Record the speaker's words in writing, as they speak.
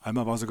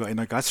Einmal war sogar in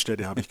einer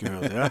Gaststätte, habe ich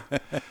gehört. Ja.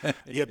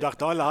 Ich habe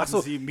gedacht, da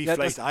laden Sie mich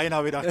vielleicht ein,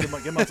 habe ich gedacht,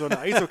 gehen wir so eine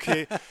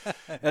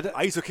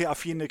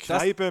Eishockey-affine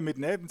Kneipe mit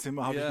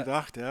Nebenzimmer, habe ich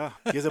gedacht. Ja.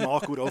 Hier sind wir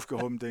auch gut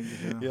aufgehoben, denke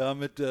ich. Ja,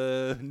 mit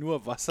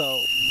nur Wasser.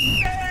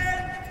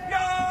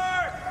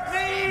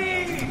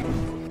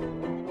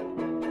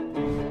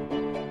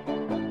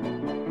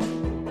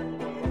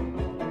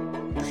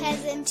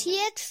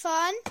 Präsentiert von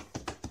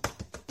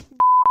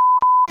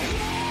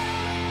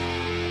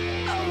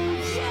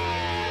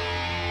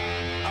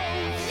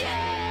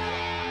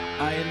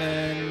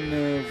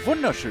Einen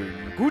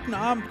wunderschönen guten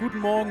Abend, guten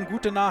Morgen,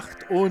 gute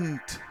Nacht und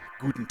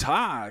guten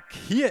Tag.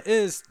 Hier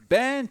ist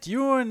Bend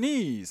Your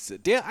Knees,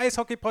 der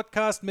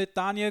Eishockey-Podcast mit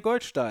Daniel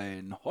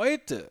Goldstein.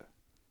 Heute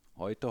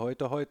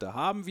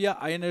haben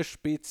wir eine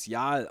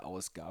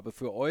Spezialausgabe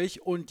für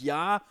euch. Und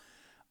ja,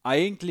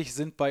 eigentlich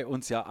sind bei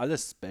uns ja alle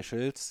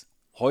Specials,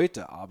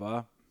 heute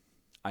aber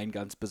ein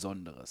ganz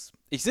besonderes.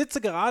 Ich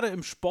sitze gerade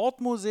im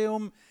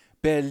Sportmuseum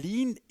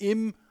Berlin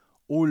im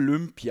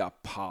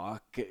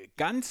Olympiapark,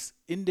 ganz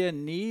in der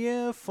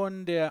Nähe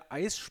von der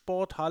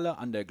Eissporthalle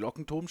an der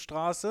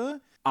Glockenturmstraße,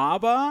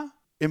 aber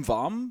im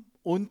Warmen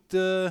und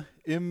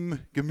im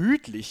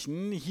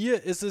Gemütlichen.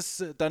 Hier ist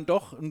es dann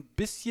doch ein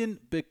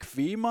bisschen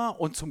bequemer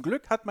und zum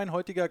Glück hat mein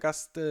heutiger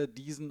Gast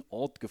diesen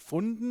Ort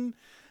gefunden,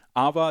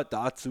 aber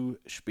dazu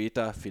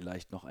später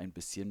vielleicht noch ein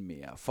bisschen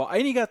mehr. Vor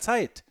einiger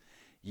Zeit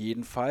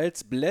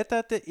jedenfalls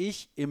blätterte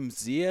ich im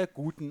sehr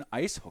guten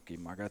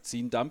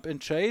Eishockey-Magazin Dump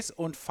 & Chase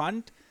und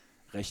fand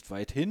recht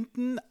weit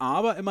hinten,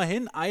 aber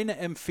immerhin eine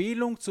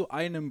Empfehlung zu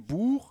einem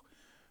Buch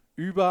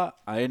über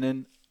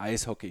einen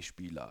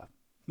Eishockeyspieler.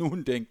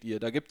 Nun denkt ihr,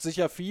 da gibt es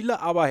sicher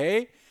viele, aber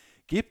hey,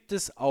 gibt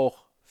es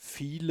auch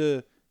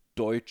viele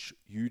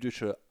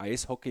deutsch-jüdische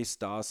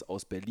Eishockeystars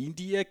aus Berlin,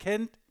 die ihr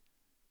kennt?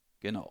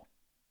 Genau.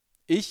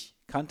 Ich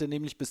kannte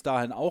nämlich bis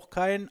dahin auch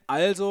keinen,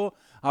 also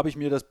habe ich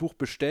mir das Buch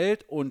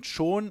bestellt und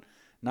schon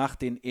nach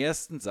den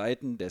ersten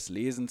Seiten des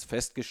Lesens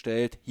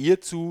festgestellt,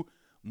 hierzu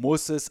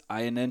muss es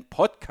einen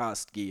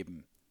Podcast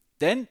geben.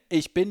 Denn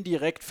ich bin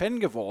direkt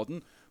Fan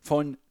geworden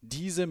von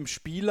diesem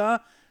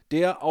Spieler,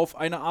 der auf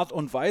eine Art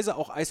und Weise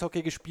auch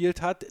Eishockey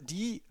gespielt hat,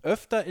 die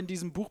öfter in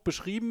diesem Buch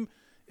beschrieben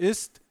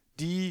ist,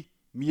 die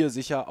mir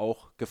sicher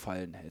auch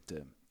gefallen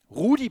hätte.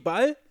 Rudi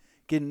Ball,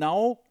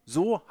 genau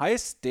so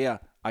heißt der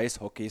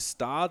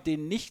Eishockeystar,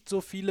 den nicht so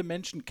viele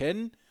Menschen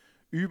kennen,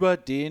 über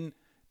den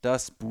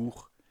das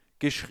Buch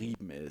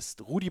geschrieben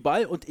ist. Rudi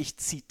Ball, und ich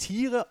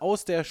zitiere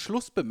aus der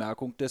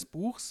Schlussbemerkung des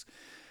Buchs,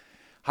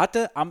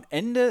 hatte am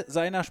Ende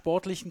seiner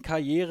sportlichen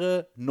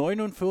Karriere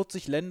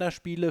 49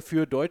 Länderspiele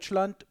für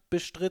Deutschland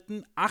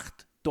bestritten,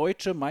 8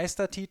 deutsche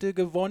Meistertitel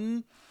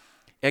gewonnen.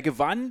 Er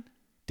gewann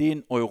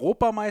den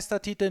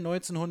Europameistertitel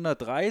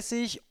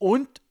 1930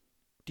 und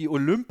die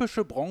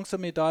olympische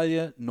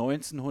Bronzemedaille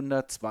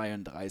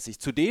 1932.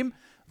 Zudem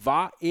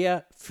war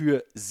er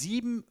für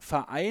 7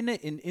 Vereine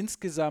in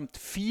insgesamt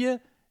 4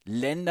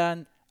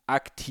 Ländern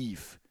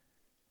aktiv.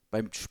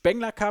 Beim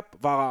Spengler Cup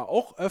war er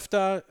auch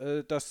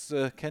öfter, das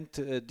kennt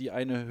die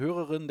eine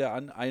Hörerin, der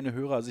eine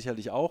Hörer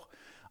sicherlich auch.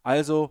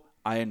 Also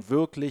ein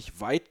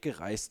wirklich weit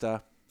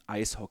gereister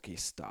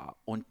Eishockeystar.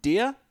 Und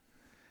der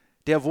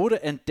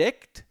wurde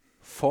entdeckt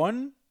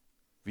von,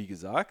 wie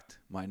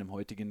gesagt, meinem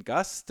heutigen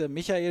Gast,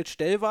 Michael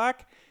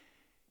Stellwag.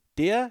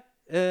 Der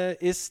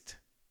ist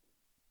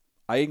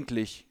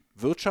eigentlich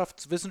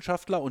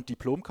Wirtschaftswissenschaftler und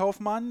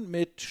Diplomkaufmann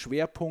mit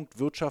Schwerpunkt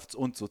Wirtschafts-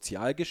 und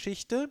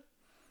Sozialgeschichte.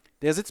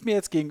 Der sitzt mir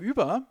jetzt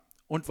gegenüber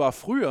und war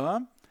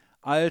früher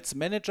als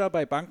Manager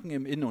bei Banken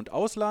im In- und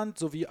Ausland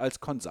sowie als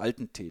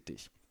Consultant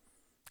tätig.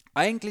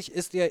 Eigentlich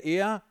ist er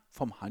eher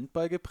vom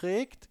Handball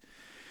geprägt,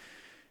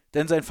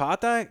 denn sein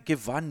Vater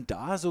gewann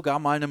da sogar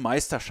mal eine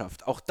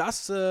Meisterschaft. Auch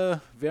das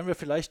werden wir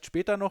vielleicht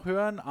später noch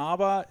hören,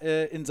 aber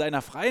in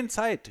seiner freien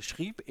Zeit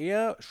schrieb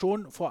er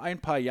schon vor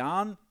ein paar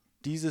Jahren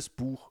dieses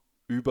Buch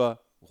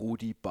über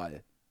Rudi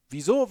Ball.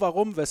 Wieso,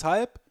 warum,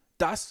 weshalb,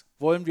 das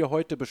wollen wir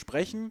heute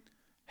besprechen.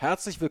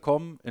 Herzlich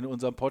willkommen in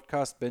unserem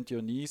Podcast Bend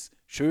Your Knees.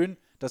 Schön,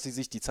 dass Sie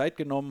sich die Zeit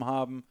genommen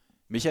haben.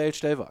 Michael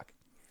Stellwag.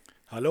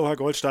 Hallo Herr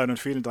Goldstein und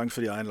vielen Dank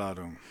für die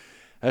Einladung.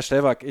 Herr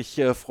Stellwag,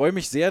 ich freue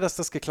mich sehr, dass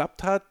das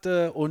geklappt hat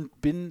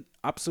und bin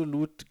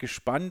absolut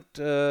gespannt,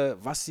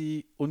 was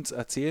Sie uns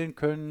erzählen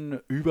können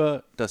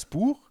über das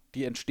Buch,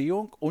 die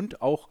Entstehung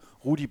und auch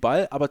Rudi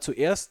Ball. Aber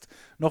zuerst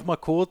noch mal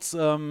kurz,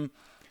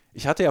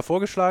 ich hatte ja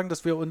vorgeschlagen,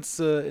 dass wir uns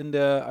in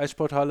der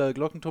Eissporthalle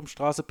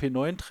Glockenturmstraße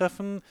P9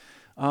 treffen.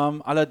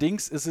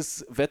 Allerdings ist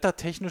es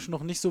wettertechnisch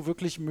noch nicht so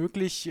wirklich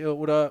möglich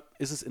oder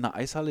ist es in der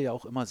Eishalle ja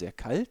auch immer sehr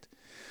kalt.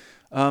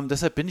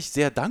 Deshalb bin ich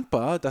sehr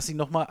dankbar, dass Sie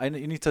nochmal eine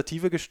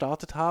Initiative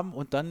gestartet haben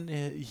und dann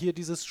hier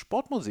dieses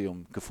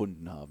Sportmuseum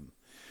gefunden haben.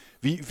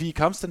 Wie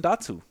kam es denn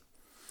dazu?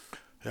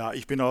 Ja,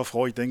 ich bin auch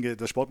froh. Ich denke,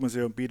 das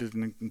Sportmuseum bietet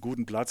einen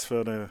guten Platz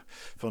für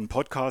einen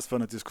Podcast, für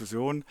eine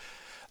Diskussion.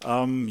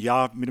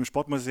 Mit dem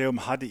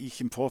Sportmuseum hatte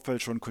ich im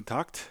Vorfeld schon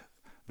Kontakt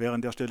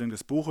während der Erstellung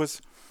des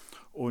Buches.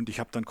 Und ich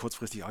habe dann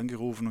kurzfristig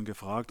angerufen und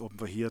gefragt,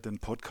 ob wir hier den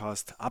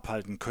Podcast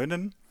abhalten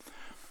können.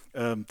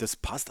 Das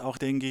passt auch,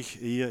 denke ich,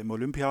 hier im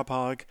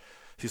Olympiapark.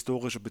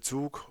 historischer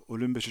Bezug,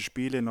 Olympische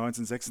Spiele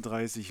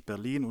 1936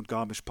 Berlin und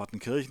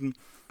Garmisch-Partenkirchen.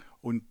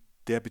 Und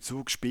der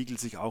Bezug spiegelt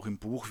sich auch im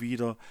Buch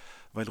wider,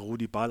 weil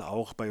Rudi Ball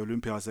auch bei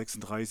Olympia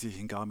 36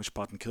 in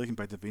Garmisch-Partenkirchen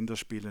bei den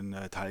Winterspielen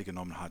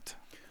teilgenommen hat.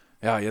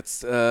 Ja,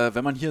 jetzt,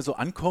 wenn man hier so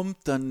ankommt,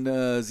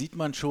 dann sieht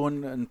man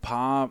schon ein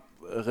paar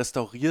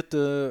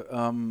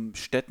restaurierte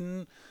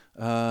Stätten,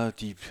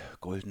 die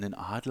Goldenen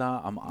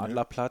Adler am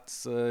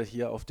Adlerplatz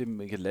hier auf dem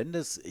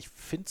Gelände. Ich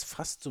finde es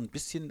fast so ein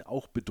bisschen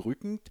auch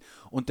bedrückend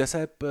und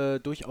deshalb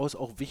durchaus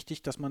auch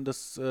wichtig, dass man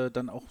das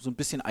dann auch so ein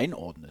bisschen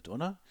einordnet,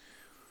 oder?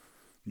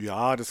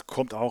 Ja, das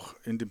kommt auch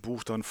in dem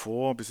Buch dann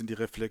vor, bis in die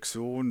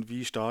Reflexion,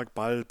 wie stark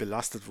Ball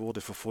belastet wurde,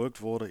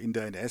 verfolgt wurde in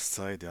der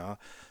NS-Zeit, ja.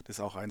 Das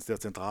ist auch eines der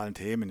zentralen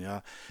Themen,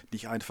 ja.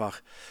 Nicht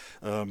einfach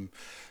eine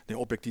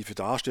objektive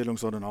Darstellung,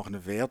 sondern auch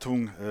eine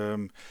Wertung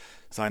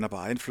seiner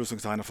Beeinflussung,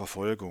 seiner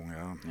Verfolgung,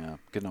 ja. Ja,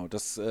 genau.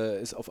 Das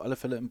ist auf alle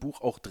Fälle im Buch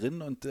auch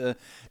drin und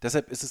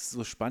deshalb ist es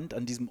so spannend,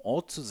 an diesem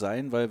Ort zu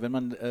sein, weil wenn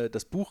man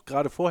das Buch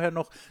gerade vorher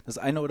noch das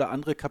eine oder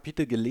andere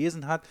Kapitel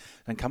gelesen hat,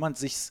 dann kann man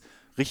sich's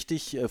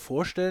richtig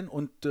vorstellen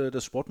und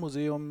das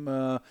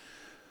Sportmuseum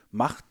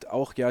macht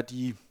auch ja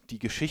die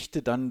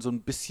Geschichte dann so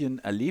ein bisschen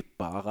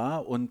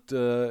erlebbarer und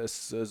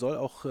es soll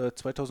auch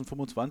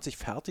 2025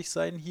 fertig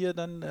sein hier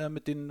dann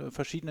mit den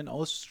verschiedenen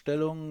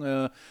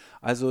Ausstellungen.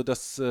 Also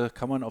das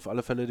kann man auf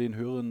alle Fälle den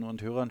Hörerinnen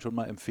und Hörern schon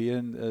mal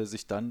empfehlen,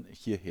 sich dann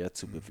hierher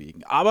zu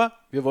bewegen. Aber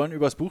wir wollen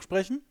über das Buch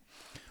sprechen.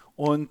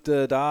 Und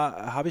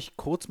da habe ich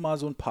kurz mal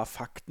so ein paar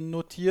Fakten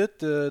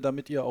notiert,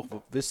 damit ihr auch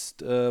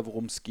wisst,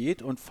 worum es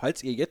geht. Und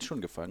falls ihr jetzt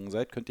schon gefangen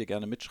seid, könnt ihr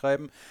gerne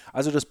mitschreiben.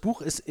 Also das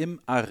Buch ist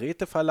im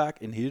Arete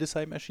Verlag in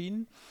Hildesheim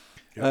erschienen.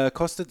 Ja.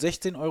 Kostet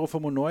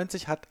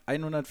 16,95 €, hat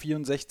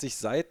 164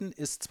 Seiten,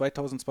 ist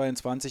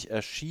 2022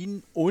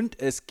 erschienen. Und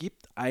es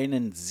gibt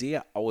einen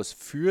sehr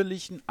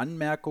ausführlichen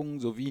Anmerkungen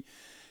sowie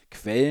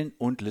Quellen-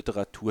 und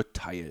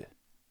Literaturteil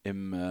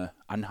im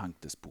Anhang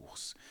des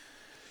Buchs.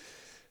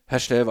 Herr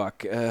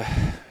Stellwag,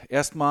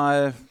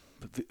 erstmal,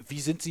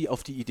 wie sind Sie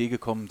auf die Idee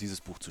gekommen, dieses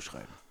Buch zu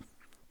schreiben?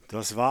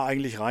 Das war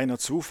eigentlich reiner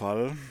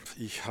Zufall.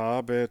 Ich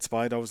habe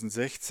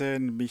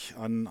 2016 mich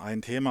an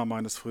ein Thema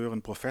meines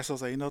früheren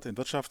Professors erinnert in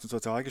Wirtschafts- und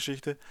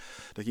Sozialgeschichte.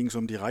 Da ging es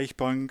um die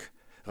Reichsbank,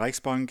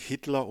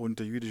 Hitler und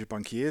jüdische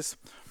Bankiers.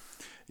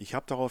 Ich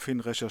habe daraufhin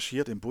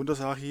recherchiert im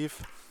Bundesarchiv,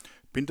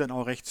 bin dann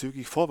auch recht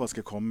zügig vorwärts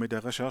gekommen mit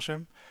der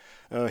Recherche,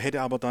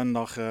 hätte aber dann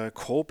nach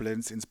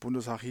Koblenz ins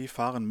Bundesarchiv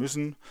fahren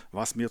müssen,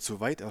 was mir zu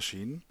weit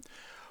erschien.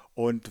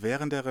 Und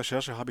während der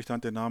Recherche habe ich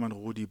dann den Namen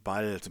Rudi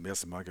Ball zum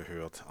ersten Mal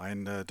gehört.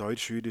 Ein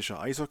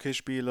deutsch-jüdischer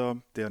Eishockeyspieler,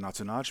 der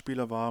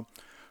Nationalspieler war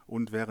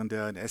und während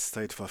der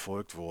NS-Zeit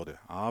verfolgt wurde,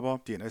 aber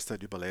die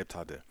NS-Zeit überlebt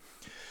hatte.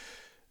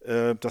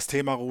 Das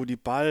Thema Rudi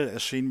Ball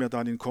erschien mir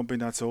dann in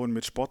Kombination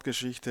mit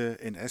Sportgeschichte,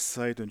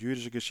 NS-Zeit und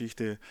jüdische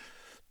Geschichte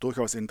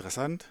durchaus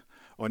interessant.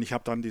 Und ich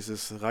habe dann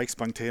dieses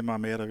Reichsbank-Thema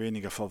mehr oder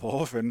weniger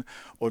verworfen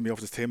und mich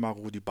auf das Thema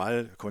Rudi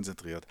Ball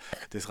konzentriert.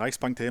 Das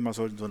Reichsbank-Thema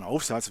sollte so ein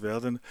Aufsatz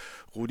werden.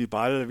 Rudi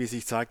Ball, wie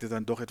sich zeigte,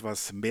 dann doch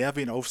etwas mehr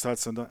wie ein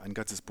Aufsatz, sondern ein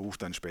ganzes Buch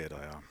dann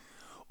später, ja.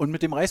 Und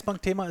mit dem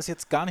Reichsbank-Thema ist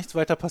jetzt gar nichts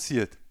weiter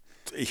passiert.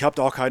 Ich habe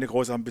da auch keine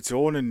großen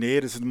Ambitionen.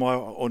 Nee, das ist mal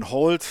on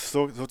hold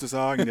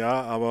sozusagen,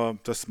 ja, aber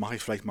das mache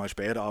ich vielleicht mal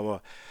später.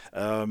 Aber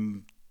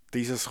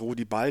dieses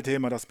Rudi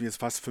Ball-Thema, das mich jetzt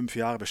fast 5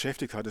 Jahre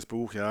beschäftigt hat, das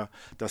Buch, ja,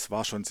 das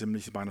war schon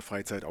ziemlich meine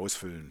Freizeit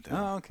ausfüllend.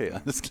 Ja. Ah, okay,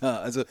 alles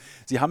klar. Also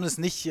Sie haben es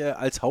nicht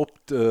als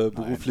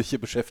hauptberufliche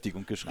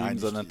Beschäftigung geschrieben, Nein,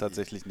 sondern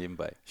tatsächlich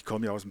nebenbei. Ich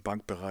komme ja aus dem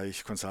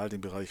Bankbereich,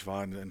 Consulting-Bereich,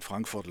 war in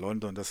Frankfurt,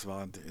 London, das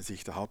war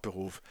sich der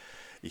Hauptberuf.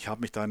 Ich habe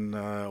mich dann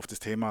auf das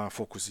Thema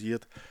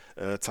fokussiert,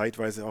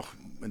 zeitweise auch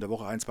in der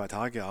Woche 1, 2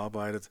 Tage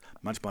gearbeitet,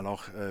 manchmal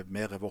auch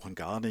mehrere Wochen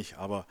gar nicht,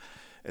 aber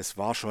es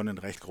war schon ein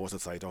recht großer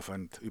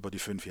Zeitaufwand über die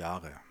 5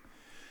 Jahre.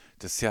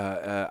 Das ist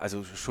ja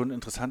also schon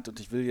interessant und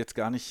ich will jetzt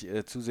gar nicht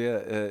zu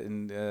sehr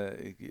in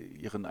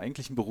Ihren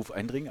eigentlichen Beruf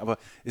eindringen, aber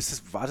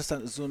war das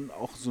dann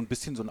auch so ein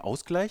bisschen so ein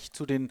Ausgleich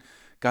zu den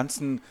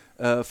ganzen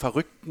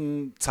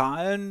verrückten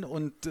Zahlen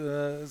und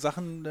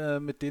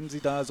Sachen, mit denen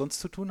Sie da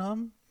sonst zu tun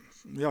haben?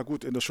 Ja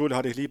gut, in der Schule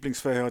hatte ich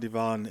Lieblingsfächer, die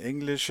waren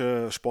Englisch,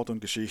 Sport und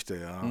Geschichte.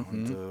 Ja.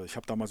 Und ich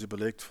habe damals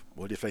überlegt,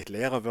 wollte ich vielleicht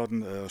Lehrer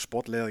werden,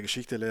 Sportlehrer,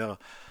 Geschichtelehrer,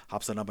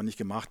 habe es dann aber nicht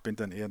gemacht, bin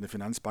dann eher in den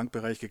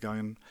Finanzbankbereich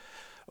gegangen.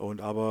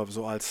 Aber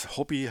so als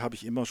Hobby habe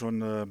ich immer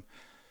schon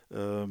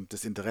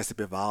das Interesse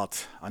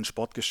bewahrt an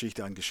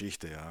Sportgeschichte, an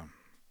Geschichte. Ja.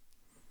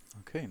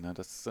 Okay, na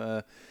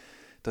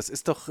das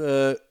ist doch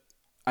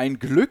ein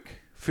Glück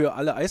für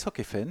alle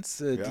Eishockey-Fans,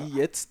 die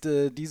jetzt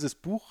dieses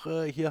Buch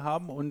hier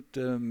haben und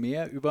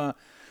mehr über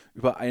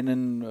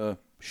einen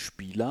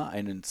Spieler,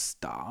 einen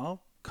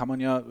Star, kann man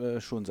ja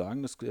schon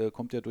sagen, das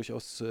kommt ja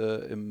durchaus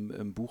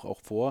im Buch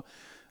auch vor,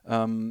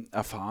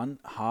 erfahren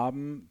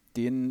haben,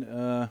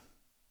 den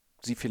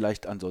Sie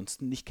vielleicht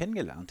ansonsten nicht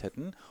kennengelernt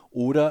hätten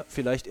oder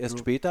vielleicht erst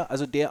später,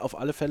 also der auf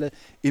alle Fälle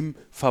im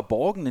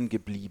Verborgenen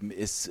geblieben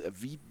ist.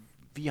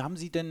 Wie haben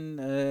Sie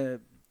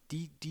denn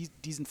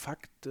diesen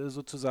Fakt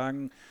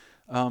sozusagen,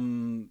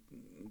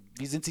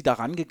 wie sind Sie da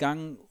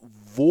rangegangen?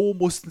 Wo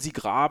mussten Sie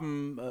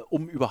graben,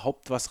 um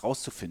überhaupt was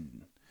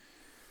rauszufinden?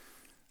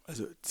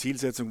 Also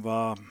Zielsetzung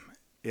war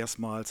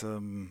erstmals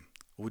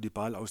Rudi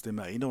Ball aus dem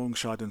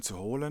Erinnerungsschatten zu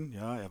holen.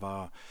 Ja, er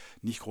war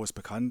nicht groß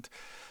bekannt,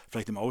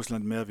 vielleicht im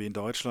Ausland mehr wie in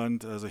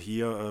Deutschland. Also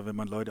hier, wenn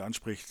man Leute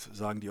anspricht,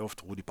 sagen die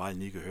oft, Rudi Ball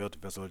nie gehört.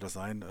 Wer soll das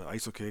sein?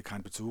 Eishockey,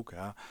 kein Bezug.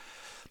 Ja.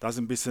 Das ist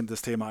ein bisschen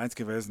das Thema eins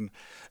gewesen,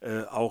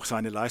 auch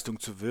seine Leistung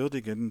zu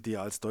würdigen, die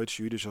er als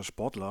deutsch-jüdischer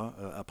Sportler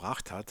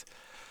erbracht hat.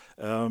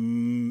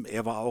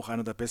 Er war auch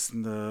einer der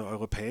besten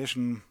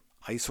europäischen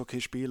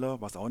Eishockeyspieler,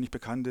 was auch nicht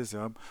bekannt ist.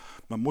 Ja.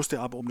 Man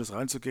musste aber, um das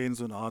reinzugehen,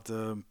 so eine Art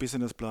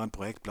Businessplan,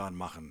 Projektplan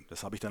machen.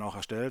 Das habe ich dann auch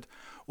erstellt,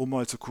 um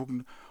mal zu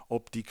gucken,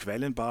 ob die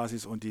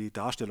Quellenbasis und die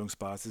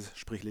Darstellungsbasis,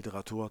 sprich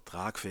Literatur,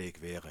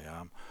 tragfähig wäre.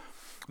 Ja.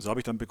 So habe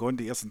ich dann begonnen,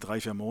 die ersten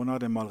 3, 4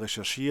 Monate mal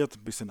recherchiert,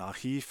 ein bisschen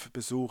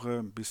Archivbesuche,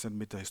 ein bisschen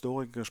mit der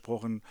Historiker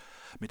gesprochen,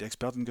 mit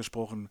Experten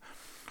gesprochen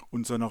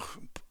und so nach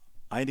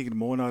einigen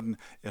Monaten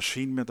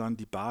erschien mir dann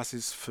die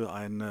Basis für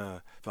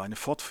eine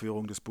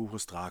Fortführung des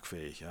Buches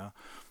tragfähig. Ja.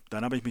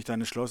 Dann habe ich mich dann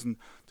entschlossen,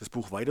 das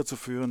Buch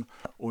weiterzuführen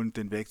und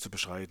den Weg zu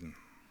beschreiten.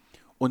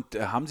 Und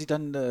haben Sie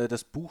dann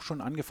das Buch schon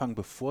angefangen,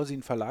 bevor Sie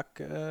einen Verlag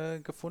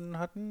gefunden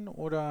hatten,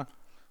 oder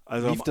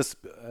Also lief das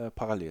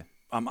parallel?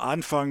 am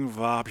Anfang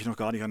habe ich noch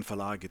gar nicht an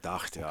Verlag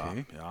gedacht. Ja.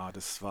 Okay. Ja,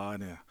 das war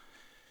eine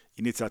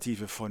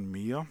Initiative von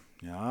mir.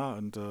 Ja,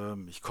 und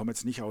ich komme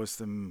jetzt nicht aus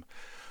dem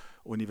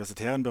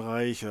universitären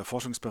Bereich,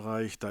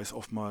 Forschungsbereich. Da ist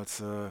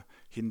oftmals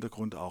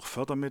Hintergrund auch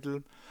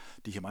Fördermittel,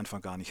 die ich am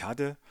Anfang gar nicht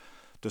hatte.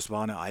 Das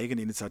war eine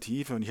eigene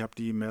Initiative und ich habe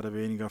die mehr oder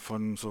weniger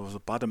von so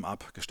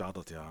bottom-up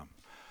gestartet. Ja.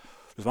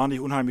 Das war nicht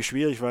unheimlich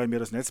schwierig, weil mir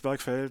das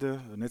Netzwerk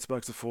fehlte.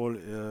 Netzwerk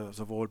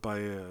sowohl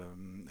bei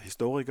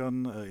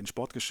Historikern in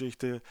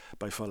Sportgeschichte,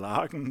 bei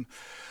Verlagen,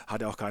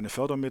 hatte auch keine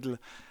Fördermittel.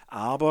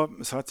 Aber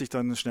es hat sich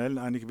dann schnell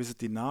eine gewisse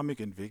Dynamik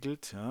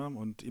entwickelt. Ja,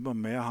 und immer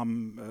mehr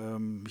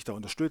haben mich da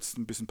unterstützt,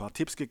 ein paar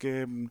Tipps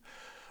gegeben.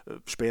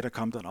 Später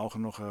kam dann auch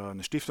noch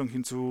eine Stiftung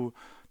hinzu.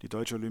 Die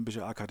Deutsche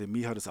Olympische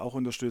Akademie hat es auch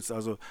unterstützt.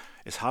 Also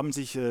es haben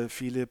sich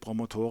viele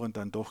Promotoren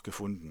dann doch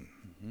gefunden.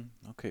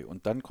 Okay,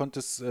 und dann konnte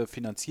es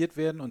finanziert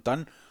werden und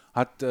dann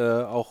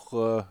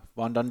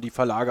waren dann die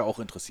Verlage auch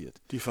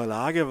interessiert. Die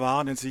Verlage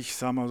waren in sich,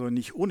 sagen wir so,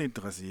 nicht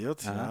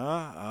uninteressiert, Aha.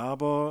 ja,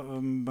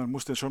 aber man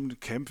musste schon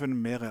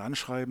kämpfen, mehrere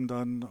anschreiben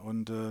dann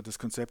und das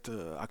Konzept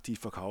aktiv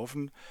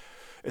verkaufen.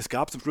 Es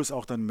gab zum Schluss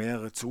auch dann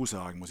mehrere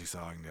Zusagen, muss ich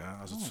sagen. Ja.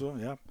 Also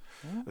ja.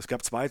 Es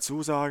gab 2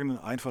 Zusagen.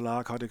 Ein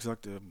Verlag hatte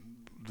gesagt, er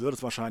würde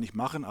es wahrscheinlich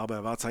machen, aber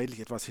er war zeitlich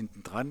etwas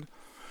hinten dran.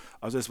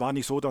 Also es war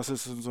nicht so, dass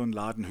es so ein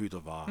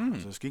Ladenhüter war.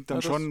 Also es ging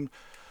dann schon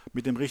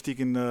mit dem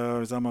richtigen,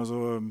 sagen wir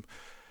so,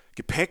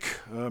 Gepäck,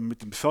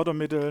 mit den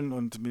Fördermitteln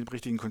und mit dem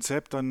richtigen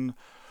Konzept, dann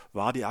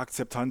war die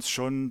Akzeptanz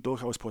schon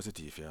durchaus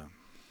positiv, ja.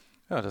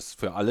 Ja, das ist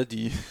für alle,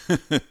 die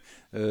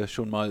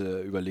schon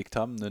mal überlegt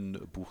haben, ein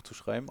Buch zu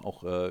schreiben,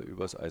 auch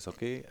übers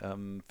Eishockey,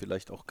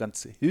 vielleicht auch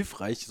ganz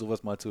hilfreich,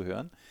 sowas mal zu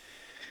hören.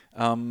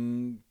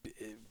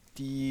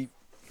 Die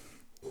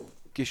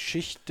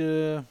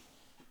Geschichte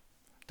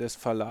des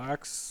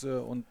Verlags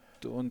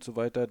und so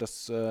weiter,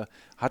 das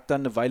hat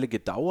dann eine Weile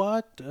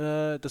gedauert,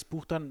 das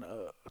Buch dann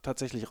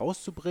tatsächlich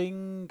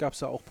rauszubringen. Gab es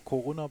da auch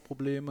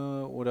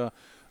Corona-Probleme oder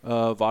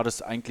war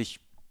das eigentlich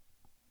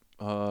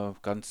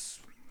ganz...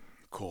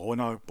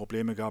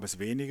 Corona-Probleme gab es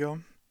weniger.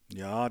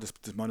 Ja, das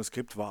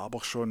Manuskript war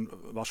aber schon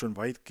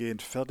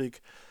weitgehend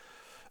fertig,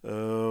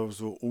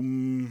 so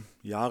um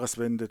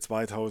Jahreswende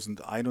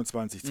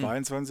 2021,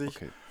 2022.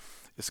 Okay.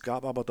 Es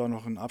gab aber dann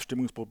noch ein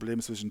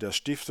Abstimmungsproblem zwischen der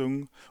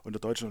Stiftung und der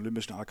Deutschen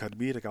Olympischen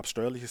Akademie. Da gab es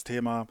steuerliches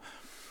Thema.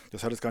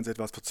 Das hat das Ganze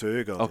etwas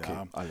verzögert. Okay,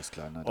 ja. alles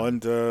klar. Na,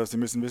 Und Sie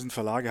müssen wissen,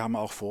 Verlage haben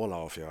auch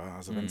Vorlauf. Ja.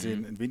 Also wenn Sie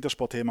ein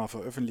Wintersportthema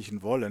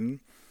veröffentlichen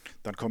wollen,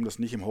 dann kommt das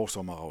nicht im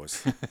Hochsommer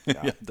raus.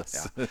 Ja, ja,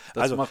 das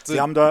also macht Sie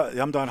Sinn. haben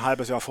da ein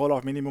halbes Jahr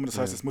Vorlauf Minimum. Das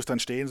heißt, es muss dann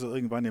stehen so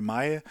irgendwann im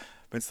Mai,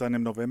 wenn es dann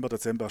im November,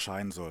 Dezember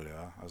erscheinen soll.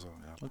 Ja. Also,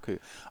 ja. Okay,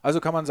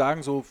 also kann man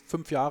sagen, so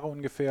 5 Jahre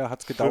ungefähr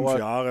hat es gedauert.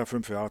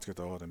 5 Jahre hat es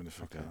gedauert im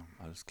Endeffekt, Okay,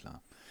 ja. alles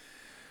klar.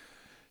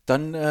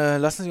 Dann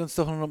lassen Sie uns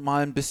doch noch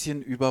mal ein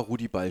bisschen über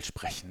Rudi Ball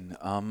sprechen.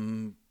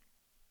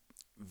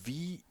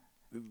 Wie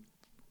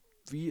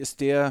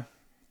ist der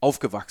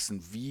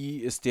aufgewachsen? Wie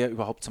ist der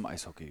überhaupt zum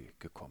Eishockey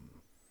gekommen?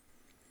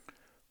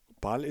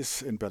 Ball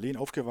ist in Berlin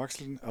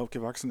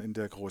aufgewachsen in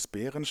der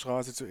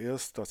Großbärenstraße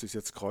zuerst. Das ist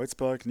jetzt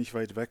Kreuzberg, nicht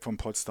weit weg vom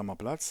Potsdamer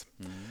Platz.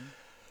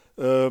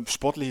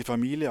 Sportliche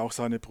Familie, auch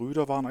seine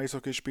Brüder waren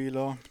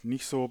Eishockeyspieler.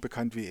 Nicht so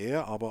bekannt wie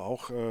er, aber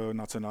auch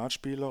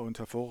Nationalspieler und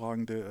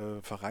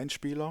hervorragende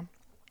Vereinsspieler.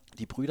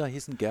 Die Brüder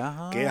hießen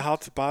Gerhard?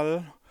 Gerhard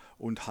Ball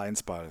und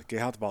Heinz Ball.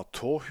 Gerhard war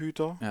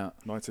Torhüter, Ja.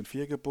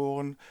 1904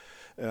 geboren.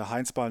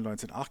 Heinz Ball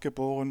 1908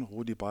 geboren,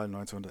 Rudi Ball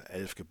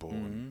 1911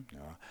 geboren.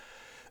 Ja.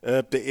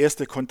 Der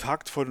erste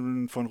Kontakt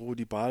von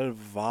Rudi Ball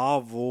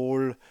war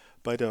wohl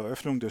bei der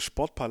Eröffnung des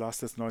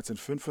Sportpalastes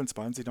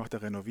 1925 nach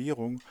der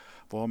Renovierung,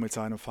 wo er mit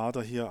seinem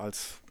Vater hier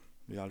als,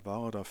 wie alt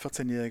war er, der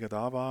 14-Jähriger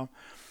da war.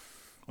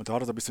 Und da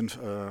hat er so ein bisschen,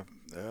 hat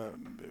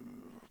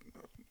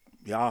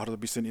er ein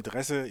bisschen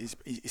Interesse, ist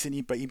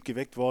bei ihm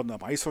geweckt worden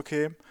am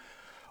Eishockey.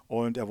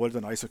 Und er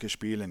wollte dann Eishockey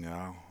spielen,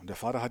 ja. Und der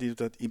Vater hat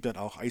ihm dann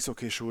auch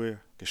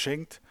Eishockeyschuhe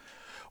geschenkt.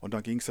 Und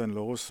dann ging es dann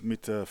los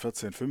mit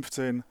 14,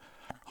 15.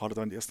 Hat er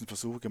dann die ersten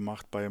Versuche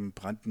gemacht beim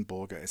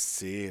Brandenburger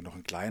SC, noch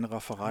ein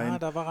kleinerer Verein.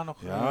 Da war er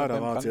noch ja, da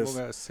beim war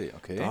Brandenburger SC,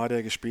 okay. Da hat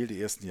er gespielt die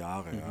ersten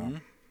Jahre, ja.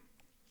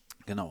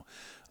 Genau.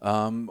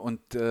 Da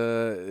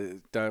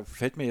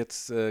fällt mir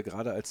jetzt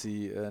gerade, als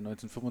Sie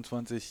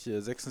 1925,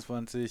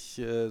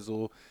 26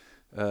 so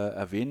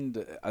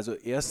erwähnen, also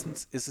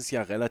erstens ist es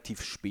ja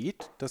relativ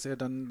spät, dass er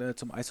dann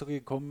zum Eishockey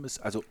gekommen ist.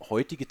 Also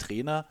heutige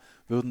Trainer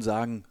würden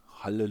sagen,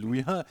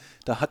 Halleluja,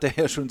 da hat er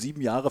ja schon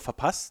 7 Jahre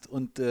verpasst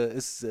und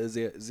ist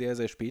sehr, sehr,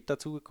 sehr spät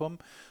dazu gekommen.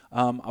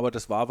 Aber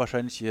das war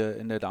wahrscheinlich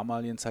in der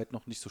damaligen Zeit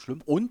noch nicht so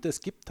schlimm. Und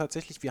es gibt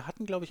tatsächlich, wir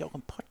hatten, glaube ich, auch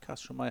im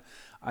Podcast schon mal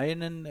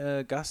einen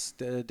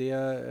Gast,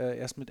 der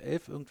erst mit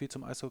 11 irgendwie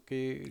zum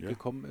Eishockey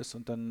gekommen ist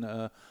und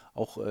dann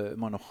auch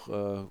immer noch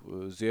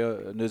eine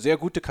sehr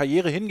gute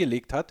Karriere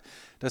hingelegt hat.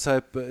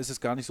 Deshalb ist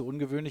es gar nicht so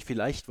ungewöhnlich.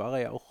 Vielleicht war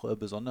er ja auch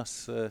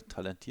besonders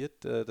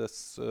talentiert.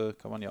 Das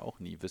kann man ja auch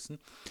nie wissen.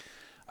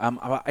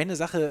 Aber eine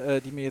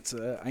Sache, die mir jetzt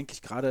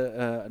eigentlich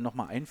gerade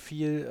nochmal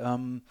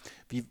einfiel,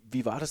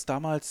 wie war das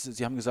damals?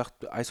 Sie haben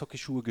gesagt,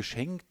 Eishockeyschuhe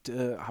geschenkt.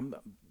 Haben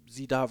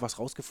Sie da was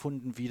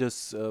rausgefunden, wie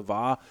das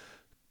war?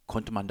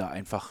 Konnte man da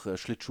einfach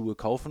Schlittschuhe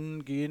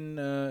kaufen gehen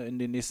in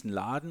den nächsten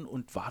Laden?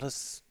 Und war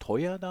das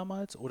teuer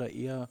damals oder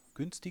eher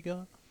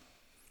günstiger?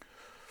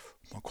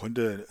 Man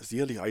konnte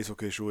sicherlich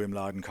Eishockeyschuhe im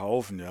Laden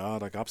kaufen, ja.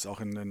 Da gab es auch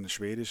einen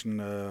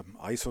schwedischen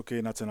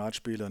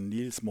Eishockey-Nationalspieler,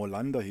 Nils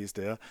Molander hieß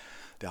der.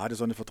 Der hatte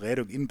so eine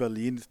Vertretung in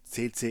Berlin,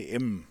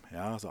 CCM,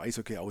 ja, so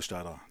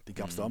Eishockey-Ausstatter. Die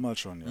gab es damals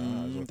schon,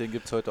 ja. Also, den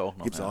gibt es heute auch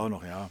noch. Gibt es auch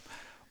noch, ja.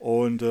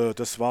 Und da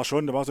war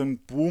so ein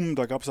Boom,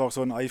 da gab es auch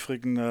so einen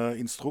eifrigen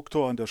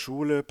Instruktor an der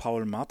Schule,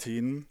 Paul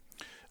Martin.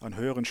 An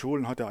höheren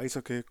Schulen hat er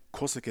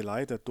Eishockey-Kurse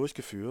geleitet,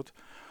 durchgeführt.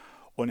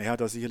 Und er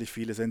hat da sicherlich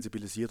viele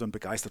sensibilisiert und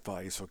begeistert für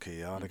Eishockey.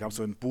 Ja. Da gab es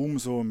so einen Boom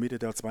so Mitte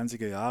der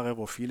 20er Jahre,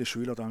 wo viele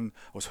Schüler dann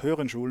aus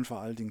höheren Schulen vor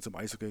allen Dingen zum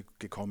Eishockey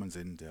gekommen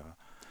sind. Ja.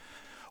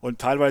 Und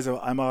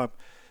teilweise einmal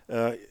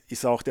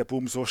ist auch der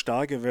Boom so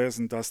stark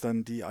gewesen, dass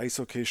dann die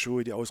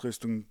Eishockeyschuhe, die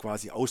Ausrüstung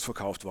quasi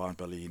ausverkauft war in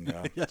Berlin.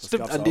 Ja, ja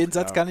stimmt, an den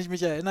Satz kann ich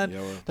mich erinnern.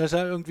 Jawohl. Das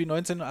war irgendwie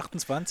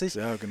 1928.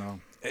 Ja, genau.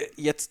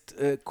 Jetzt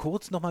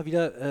kurz nochmal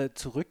wieder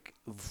zurück.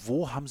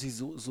 Wo haben Sie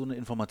so eine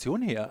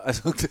Information her?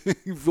 Also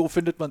wo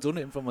findet man so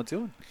eine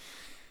Information?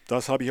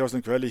 Das habe ich aus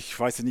einer Quelle, ich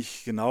weiß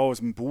nicht genau, aus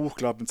einem Buch,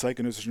 glaube einem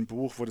zeitgenössischen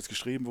Buch, wo das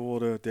geschrieben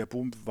wurde. Der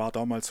Boom war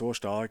damals so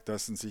stark,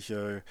 dass sich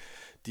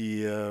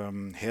die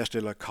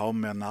Hersteller kaum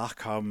mehr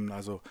nachkamen,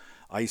 also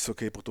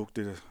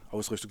Eishockey-Produkte,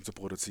 Ausrüstung zu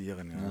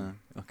produzieren.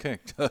 Ja. Okay,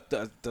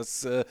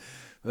 das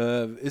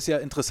ist ja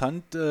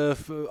interessant,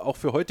 auch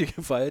für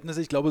heutige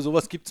Verhältnisse. Ich glaube,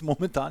 sowas gibt es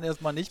momentan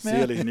erstmal nicht mehr.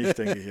 Sicherlich nicht,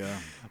 denke ich, ja.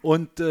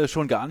 Und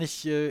schon gar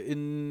nicht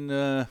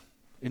in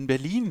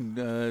Berlin.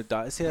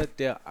 Da ist ja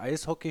der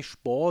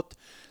Eishockeysport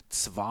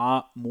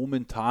zwar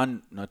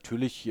momentan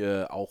natürlich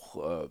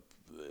auch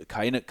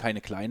keine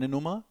kleine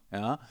Nummer,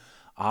 ja,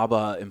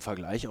 aber im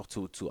Vergleich auch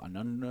zu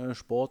anderen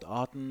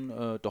Sportarten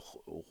doch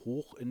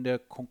hoch in der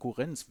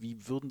Konkurrenz.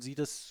 Wie würden Sie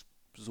das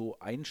so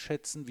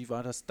einschätzen? Wie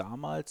war das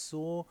damals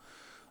so?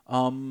 Sie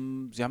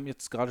haben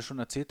jetzt gerade schon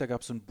erzählt, da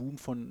gab es so einen Boom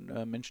von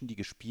Menschen, die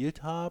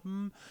gespielt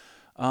haben.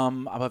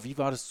 Aber wie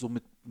war das so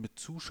mit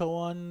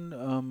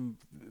Zuschauern?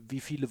 Wie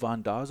viele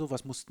waren da so?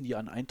 Was mussten die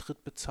an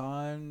Eintritt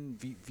bezahlen?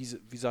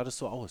 Wie sah das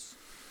so aus?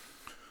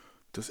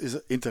 Das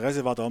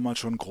Interesse war damals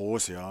schon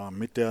groß, ja.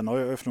 Mit der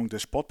Neueröffnung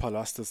des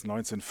Sportpalastes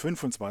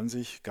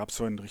 1925 gab es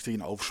so einen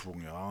richtigen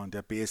Aufschwung, ja. Und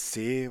der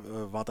BSC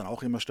war dann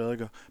auch immer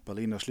stärker,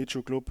 Berliner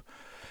Schlittschuhclub.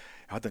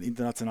 Er hat dann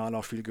international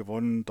auch viel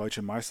gewonnen,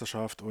 Deutsche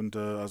Meisterschaft und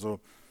also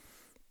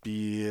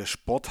die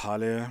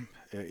Sporthalle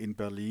in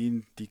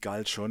Berlin, die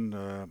galt schon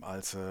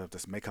als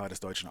das Mekka des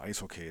deutschen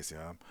Eishockeys,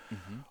 ja.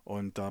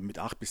 Und da mit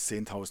 8.000 bis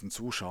 10.000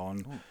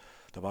 Zuschauern,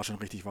 da war schon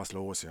richtig was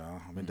los,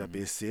 ja. Und wenn der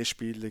BSC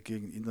spielte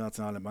gegen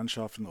internationale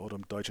Mannschaften oder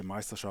um deutsche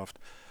Meisterschaft,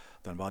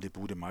 dann war die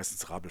Bude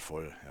meistens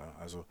rappelvoll, ja.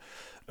 Also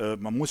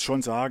man muss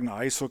schon sagen,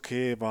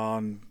 Eishockey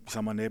war, ich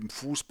sag mal, neben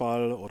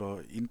Fußball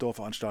oder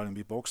Indoor-Veranstaltungen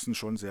wie Boxen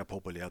schon sehr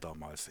populär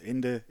damals.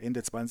 Ende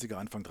 20er,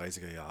 Anfang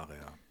 30er Jahre,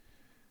 ja.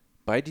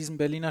 Bei diesem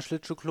Berliner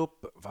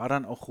Schlittschuhclub war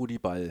dann auch Rudi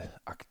Ball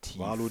aktiv.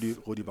 War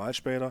Rudi Ball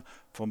später.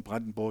 Vom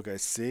Brandenburger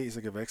SC ist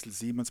er gewechselt,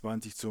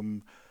 27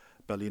 zum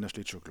Berliner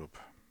Schlittschuhclub.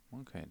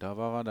 Okay, da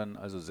war er dann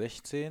also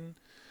 16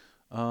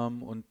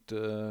 und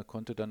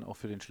konnte dann auch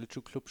für den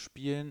Schlittschuhclub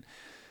spielen.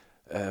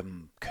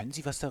 Können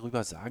Sie was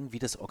darüber sagen, wie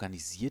das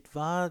organisiert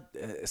war?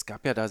 Es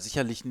gab ja da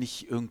sicherlich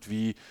nicht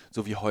irgendwie,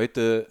 so wie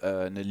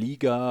heute, eine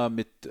Liga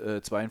mit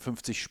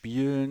 52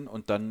 Spielen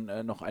und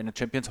dann noch eine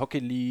Champions Hockey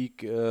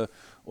League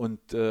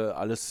und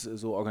alles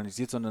so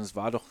organisiert, sondern es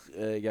war doch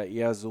ja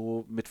eher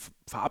so mit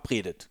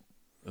verabredet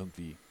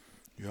irgendwie.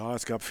 Ja,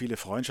 es gab viele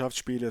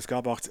Freundschaftsspiele. Es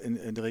gab auch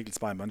in der Regel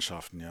 2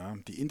 Mannschaften. Ja.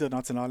 Die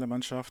internationale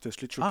Mannschaft des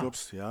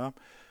Schlittschuhclubs, ja.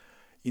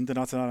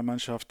 Internationale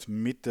Mannschaft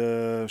mit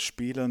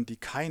Spielern, die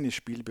keine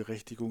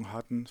Spielberechtigung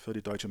hatten für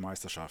die deutsche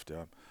Meisterschaft.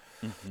 Ja.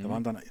 Da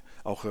waren dann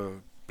auch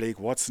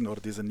Blake Watson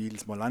oder dieser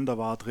Nils Molander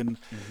war drin,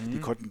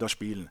 die konnten da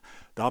spielen.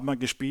 Da hat man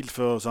gespielt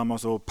für, sagen wir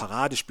so,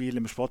 Paradespiele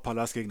im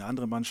Sportpalast gegen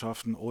andere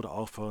Mannschaften oder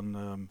auch für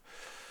einen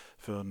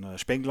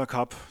Spengler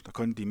Cup, da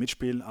konnten die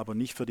mitspielen, aber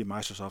nicht für die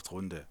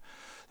Meisterschaftsrunde.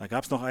 Da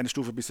gab es noch eine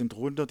Stufe ein bisschen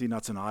drunter, die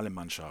nationale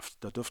Mannschaft.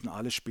 Da durften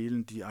alle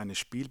spielen, die eine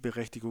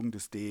Spielberechtigung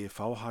des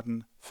DEV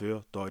hatten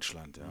für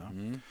Deutschland. Ja.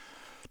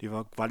 Die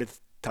war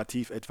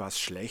qualitativ etwas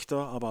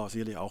schlechter, aber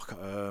sicherlich auch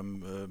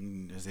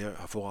eine sehr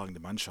hervorragende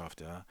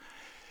Mannschaft. Ja.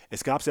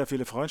 Es gab sehr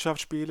viele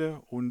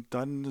Freundschaftsspiele und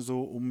dann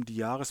so um die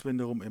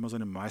Jahreswende rum immer so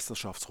eine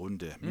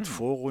Meisterschaftsrunde mit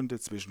Vorrunde,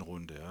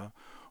 Zwischenrunde. Ja.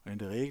 Und in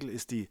der Regel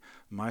ist die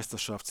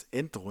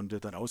Meisterschaftsendrunde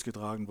dann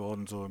ausgetragen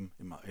worden, so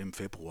im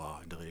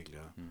Februar in der Regel.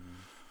 Ja.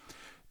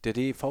 Der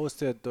DEV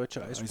ist der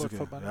Deutsche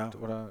Eissportverband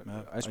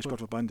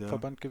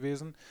Eissportverband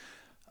gewesen.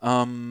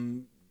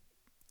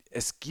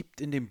 Es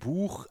gibt in dem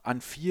Buch an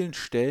vielen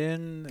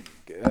Stellen,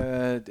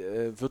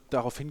 wird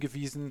darauf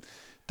hingewiesen,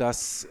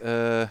 dass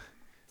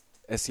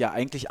es ja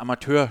eigentlich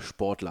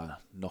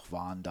Amateursportler noch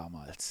waren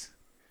damals.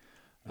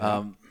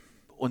 Ja.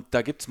 Und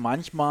da gibt es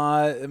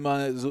manchmal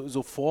immer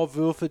so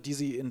Vorwürfe, die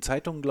sie in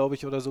Zeitungen, glaube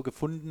ich, oder so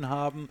gefunden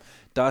haben,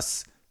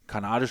 dass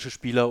kanadische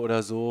Spieler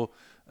oder so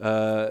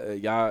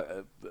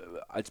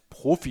als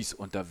Profis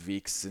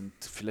unterwegs sind.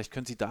 Vielleicht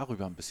können Sie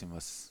darüber ein bisschen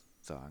was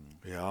sagen.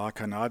 Ja,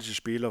 kanadische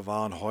Spieler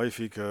waren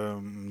häufig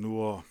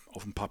nur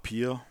auf dem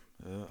Papier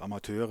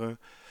Amateure,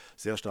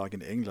 sehr stark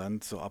in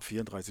England, so ab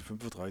 34,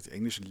 35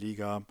 englischen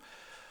Liga,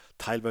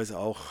 teilweise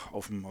auch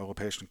auf dem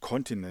europäischen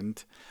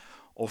Kontinent.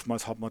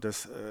 Oftmals hat man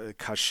das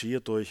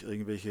kaschiert durch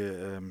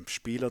irgendwelche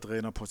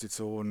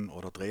Spielertrainerpositionen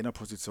oder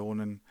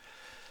Trainerpositionen.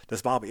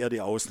 Das war aber eher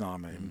die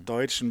Ausnahme. Im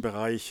deutschen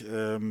Bereich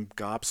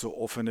gab es so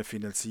offene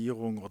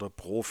Finanzierung oder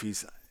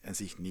Profis an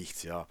sich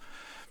nichts. Ja.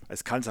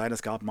 Es kann sein,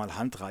 es gab mal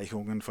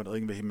Handreichungen von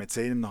irgendwelchen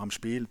Mäzenen nach dem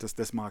Spiel,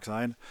 das mag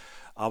sein,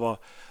 aber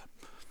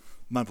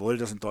man wollte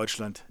das in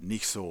Deutschland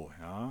nicht so.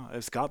 Ja.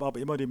 Es gab aber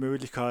immer die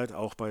Möglichkeit,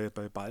 auch bei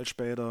Ball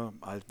später,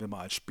 wenn man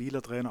als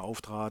Spielertrainer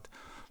auftrat,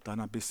 dann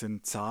ein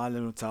bisschen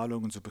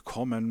Zahlungen zu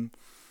bekommen,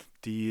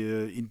 die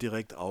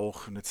indirekt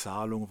auch eine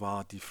Zahlung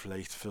war, die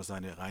vielleicht für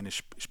seine reine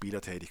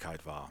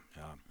Spielertätigkeit war.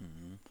 Ja.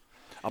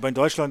 Aber in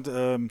Deutschland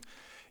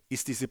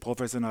ist diese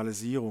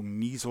Professionalisierung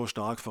nie so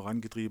stark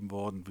vorangetrieben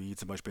worden, wie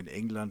zum Beispiel in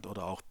England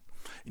oder auch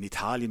in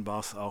Italien war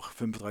es auch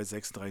 35,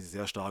 36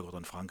 sehr stark oder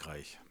in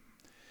Frankreich.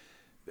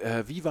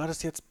 Wie war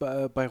das jetzt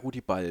bei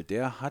Rudi Ball?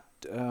 Der hat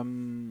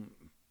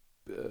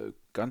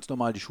ganz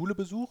normal die Schule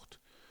besucht.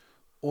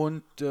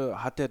 Und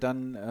hat der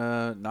dann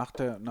nach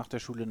der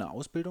Schule eine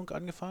Ausbildung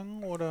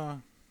angefangen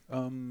oder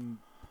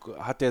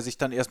hat der sich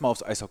dann erstmal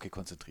aufs Eishockey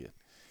konzentriert?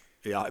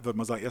 Ja, ich würde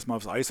mal sagen, erstmal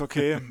aufs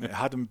Eishockey. Er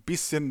hatte ein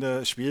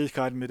bisschen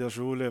Schwierigkeiten mit der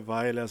Schule,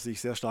 weil er sich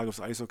sehr stark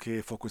aufs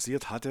Eishockey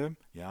fokussiert hatte.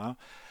 Ja.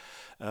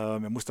 Er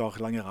musste auch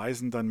lange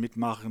Reisen dann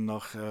mitmachen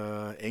nach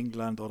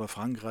England oder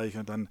Frankreich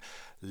und dann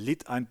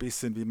litt ein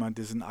bisschen, wie man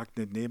diesen Akt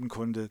entnehmen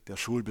konnte, der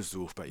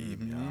Schulbesuch bei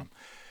ihm. Ja.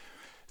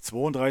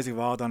 32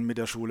 war er dann mit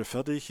der Schule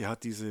fertig. Er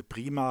hat diese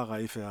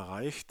Prima-Reife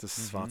erreicht.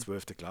 Das war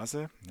 12.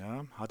 Klasse.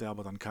 Ja, hatte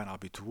aber dann kein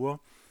Abitur.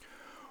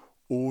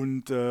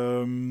 Und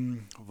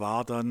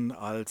war dann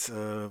als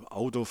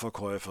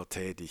Autoverkäufer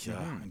tätig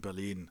in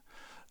Berlin.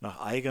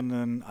 Nach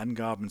eigenen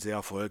Angaben sehr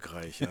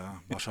erfolgreich.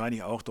 Ja.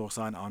 Wahrscheinlich auch durch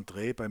sein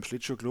Entree beim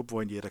Schlittschuhclub, wo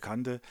ihn jeder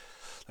kannte.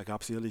 Da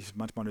gab es sicherlich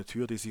manchmal eine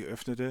Tür, die sich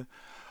öffnete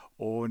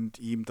und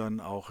ihm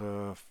dann auch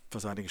für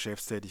seine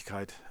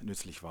Geschäftstätigkeit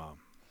nützlich war.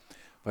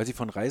 Weil Sie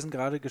von Reisen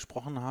gerade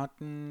gesprochen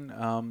hatten,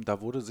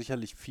 da wurde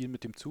sicherlich viel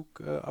mit dem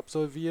Zug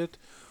absolviert.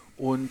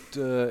 Und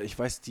ich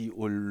weiß, die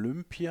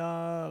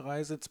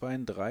Olympiareise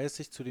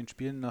 32 zu den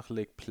Spielen nach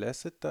Lake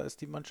Placid, da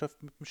ist die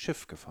Mannschaft mit dem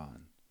Schiff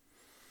gefahren.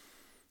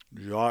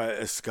 Ja,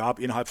 es gab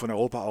innerhalb von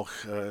Europa auch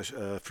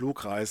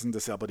Flugreisen,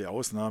 das ist ja aber die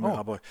Ausnahme. Oh.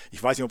 Aber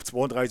ich weiß nicht, ob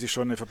 32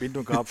 schon eine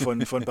Verbindung gab von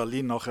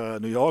Berlin nach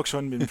New York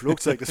schon mit dem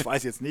Flugzeug, das weiß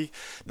ich jetzt nicht.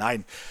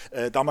 Nein,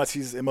 damals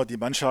hieß es immer, die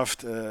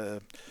Mannschaft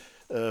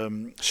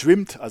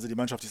schwimmt, also die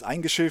Mannschaft ist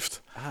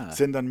eingeschifft,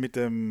 sind dann mit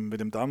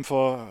dem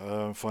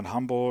Dampfer von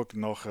Hamburg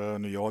nach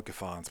New York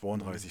gefahren,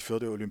 32 für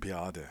die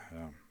Olympiade.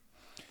 Ja.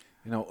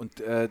 Genau, und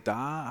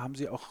da haben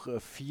Sie auch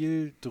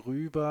viel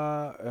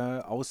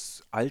drüber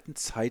aus alten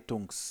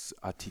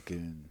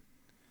Zeitungsartikeln.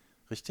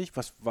 Richtig?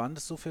 Was waren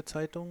das so für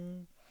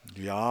Zeitungen?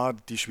 Ja,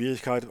 die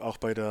Schwierigkeit auch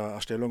bei der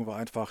Erstellung war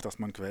einfach, dass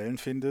man Quellen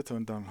findet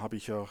und dann habe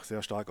ich auch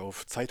sehr stark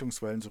auf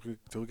Zeitungsquellen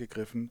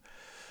zurückgegriffen.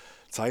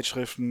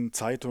 Zeitschriften,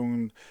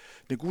 Zeitungen.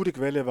 Eine gute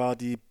Quelle war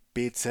die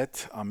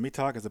BZ am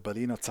Mittag, also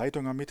Berliner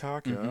Zeitung am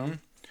Mittag, ja,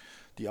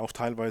 die auch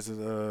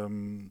teilweise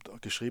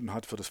geschrieben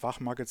hat für das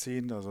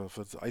Fachmagazin, also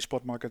für das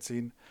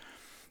Eissportmagazin.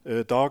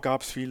 Da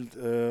gab es viel,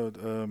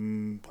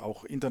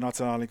 auch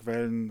internationale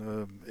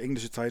Quellen,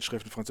 englische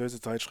Zeitschriften,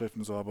 französische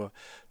Zeitschriften, so, aber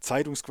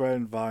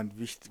Zeitungsquellen waren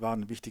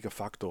ein wichtiger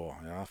Faktor,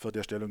 ja, für die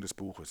Erstellung des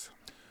Buches.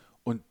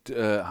 Und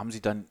haben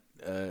Sie dann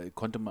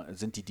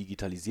sind die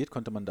digitalisiert?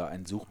 Konnte man da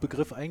einen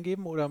Suchbegriff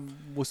eingeben oder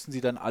mussten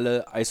Sie dann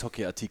alle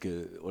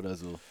Eishockey-Artikel oder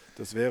so?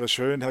 Das wäre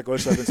schön, Herr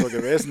Goldstein, wenn es so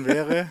gewesen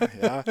wäre.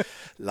 Ja,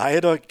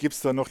 leider gibt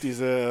es da noch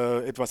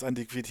diese etwas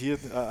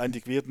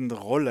antiquierten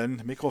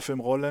Rollen,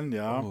 Mikrofilmrollen,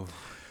 ja. Oh.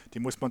 Die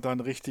muss man dann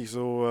richtig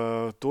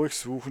so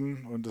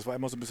durchsuchen und das war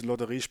immer so ein bisschen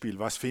Lotteriespiel.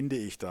 Was finde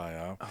ich da,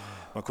 ja?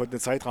 Man konnte den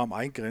Zeitraum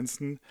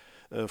eingrenzen.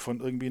 Von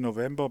irgendwie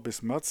November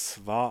bis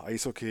März war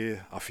Eishockey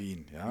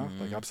affin, ja.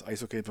 Da gab es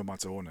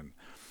Eishockey-Informationen.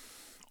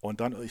 Und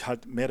dann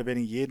halt mehr oder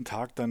weniger jeden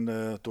Tag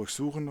dann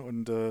durchsuchen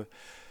und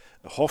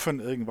hoffen,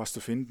 irgendwas zu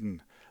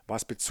finden,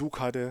 was Bezug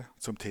hatte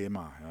zum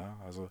Thema. Ja.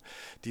 Also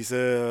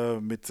diese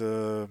mit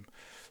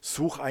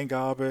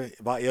Sucheingabe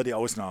war eher die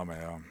Ausnahme.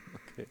 Ja.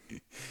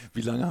 Okay.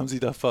 Wie lange haben Sie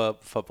da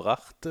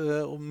verbracht,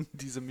 um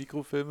diese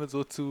Mikrofilme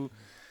so zu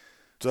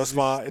Das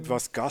war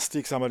etwas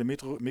gastig, sagen wir,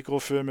 die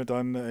Mikrofilme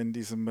dann in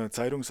diesem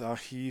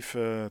Zeitungsarchiv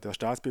der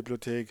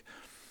Staatsbibliothek.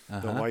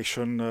 Da war ich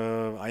schon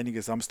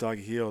einige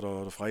Samstage hier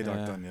oder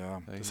Freitag dann,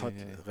 ja. Das hat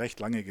recht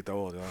lange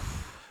gedauert, ja.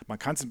 Man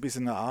kann es ein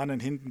bisschen erahnen,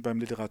 hinten beim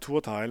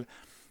Literaturteil,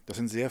 da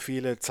sind sehr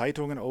viele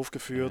Zeitungen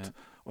aufgeführt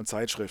und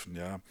Zeitschriften,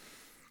 ja.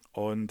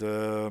 Und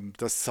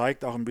das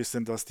zeigt auch ein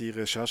bisschen, dass die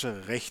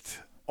Recherche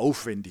recht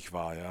aufwendig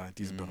war, ja, in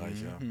diesem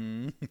Bereich, ja.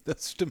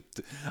 Das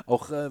stimmt.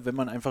 Auch wenn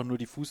man einfach nur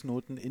die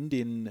Fußnoten in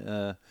den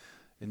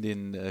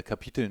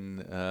Kapiteln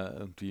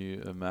irgendwie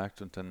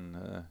merkt und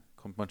dann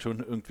kommt man schon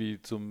irgendwie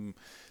zu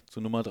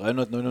Nummer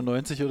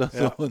 399 oder so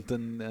Ja. und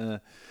dann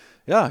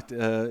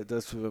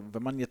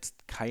wenn man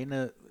jetzt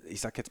keine,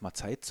 ich sag jetzt mal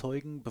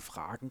Zeitzeugen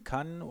befragen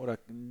kann oder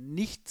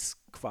nichts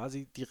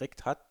quasi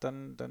direkt hat,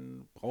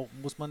 dann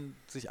muss man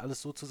sich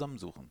alles so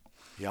zusammensuchen.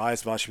 Ja,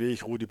 es war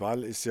schwierig. Rudi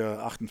Ball ist ja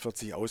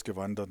 48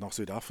 ausgewandert nach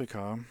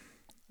Südafrika.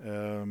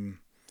 Er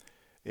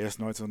ist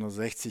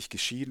 1960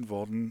 geschieden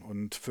worden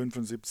und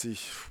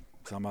 75,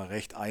 sagen wir,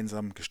 recht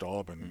einsam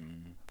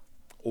gestorben.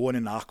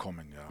 Ohne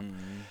Nachkommen, ja.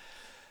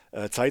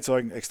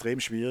 Zeitzeugen extrem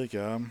schwierig,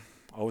 ja.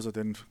 Außer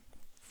den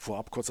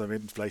vorab kurz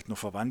erwähnten vielleicht noch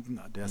Verwandten,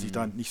 der sich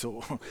dann nicht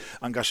so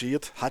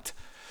engagiert hat.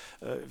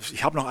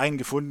 Ich habe noch einen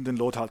gefunden, den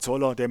Lothar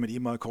Zoller, der mit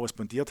ihm mal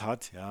korrespondiert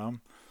hat, ja.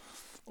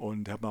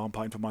 Und habe noch ein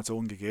paar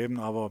Informationen gegeben,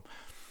 aber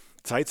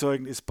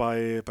Zeitzeugen ist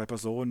bei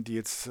Personen, die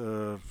jetzt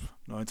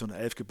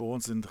 1911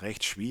 geboren sind,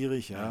 recht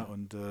schwierig, ja.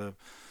 Und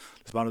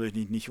das war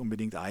natürlich nicht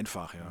unbedingt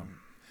einfach, ja.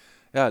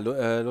 Ja,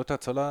 Lothar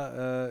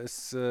Zoller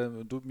ist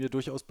mir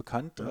durchaus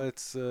bekannt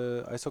als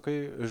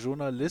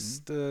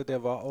Eishockey-Journalist.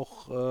 Der war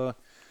auch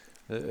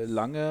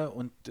lange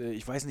und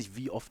ich weiß nicht,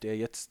 wie oft er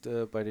jetzt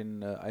bei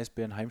den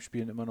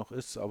Eisbären-Heimspielen immer noch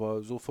ist,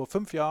 aber so vor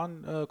 5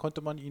 Jahren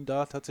konnte man ihn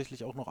da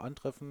tatsächlich auch noch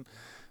antreffen.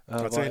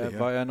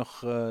 War er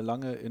noch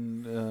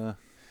lange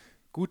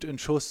gut in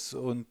Schuss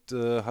und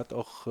hat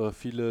auch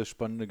viele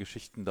spannende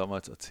Geschichten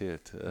damals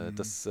erzählt.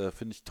 Das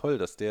finde ich toll,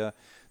 dass der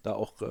da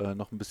auch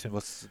noch ein bisschen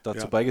was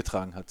dazu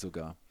beigetragen hat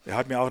sogar. Er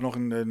hat mir auch noch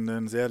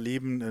einen sehr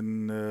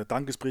lieben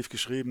Dankesbrief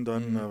geschrieben,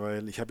 dann,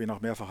 weil ich habe ihn auch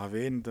mehrfach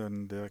erwähnt.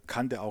 Der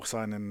kannte auch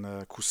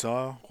seinen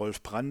Cousin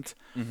Rolf Brandt,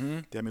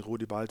 der mit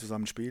Rudi Ball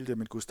zusammen spielte,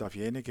 mit Gustav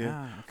Jenecke.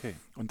 Ah, okay.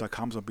 Und da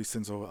kam so ein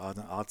bisschen so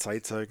eine Art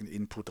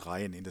Zeitzeugen-Input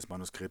rein in das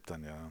Manuskript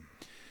dann, ja.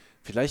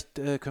 Vielleicht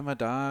können wir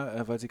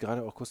da, weil Sie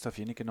gerade auch Gustav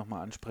Jenecke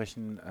nochmal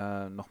ansprechen,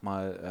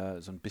 nochmal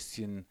so ein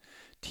bisschen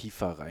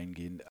tiefer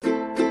reingehen.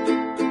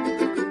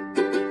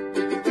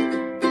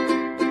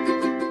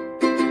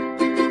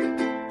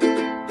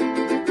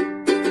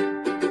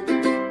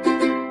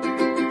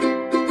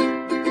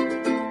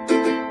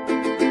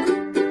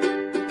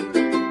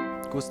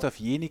 Gustav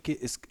Jenecke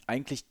ist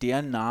eigentlich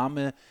der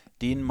Name,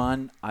 den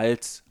man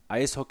als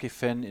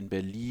Eishockey-Fan in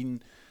Berlin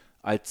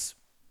als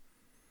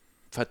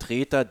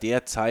Vertreter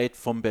der Zeit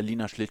vom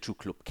Berliner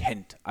Schlittschuhclub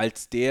kennt,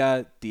 als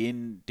der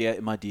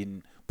immer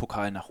den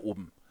Pokal nach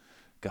oben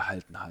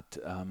gehalten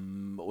hat.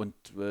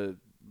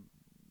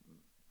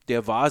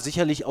 Der war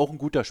sicherlich auch ein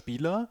guter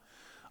Spieler,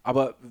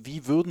 aber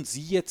wie würden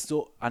Sie jetzt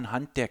so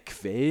anhand der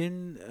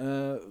Quellen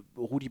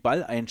Rudi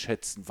Ball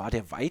einschätzen? War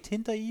der weit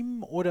hinter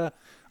ihm oder,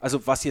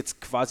 also was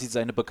jetzt quasi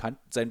seinen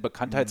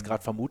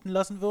Bekanntheitsgrad vermuten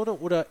lassen würde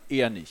oder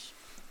eher nicht?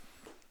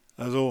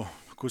 Also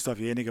Gustav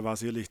Jenecke war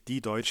sicherlich die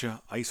deutsche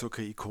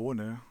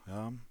Eishockey-Ikone,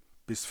 ja,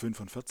 bis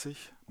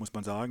 45, muss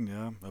man sagen.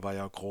 Ja. Er war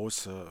ja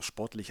groß,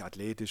 sportlich,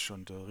 athletisch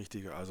und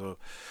also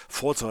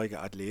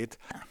Vorzeigeathlet.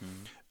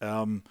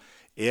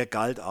 Er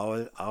galt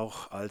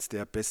auch als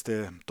der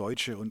beste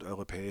deutsche und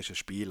europäische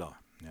Spieler.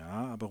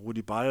 Ja. Aber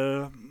Rudi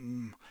Ball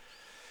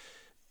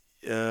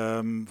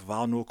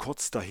war nur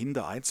kurz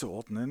dahinter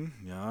einzuordnen.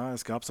 Ja.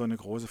 Es gab so eine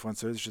große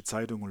französische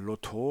Zeitung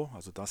Lotto,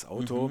 also das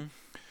Auto,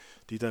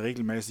 die da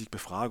regelmäßig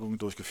Befragungen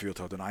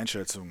durchgeführt hat und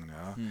Einschätzungen.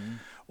 Ja.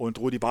 Und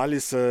Rudi Ball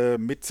ist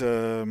mit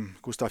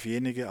Gustav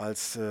Jenecke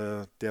als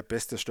der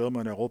beste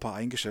Stürmer in Europa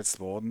eingeschätzt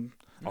worden,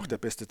 auch der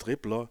beste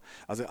Dribbler.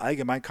 Also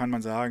allgemein kann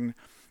man sagen,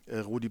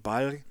 Rudi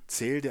Ball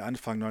zählte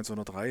Anfang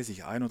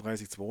 1930,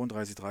 31,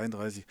 32,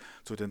 33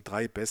 zu den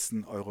 3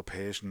 besten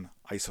europäischen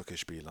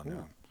Eishockeyspielern.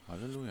 Ja.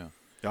 Halleluja.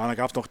 Ja, und dann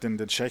gab es noch den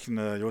Tschechen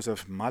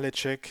Josef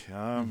Malecek,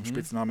 ja,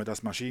 Spitzname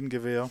das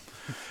Maschinengewehr.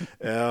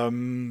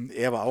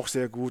 Er war auch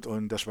sehr gut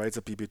und der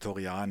Schweizer Bibi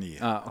Toriani.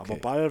 Ah, Aber okay.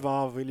 Ball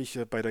war wirklich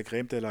bei der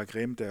Crème de la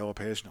Crème der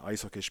europäischen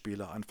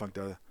Eishockeyspieler Anfang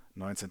der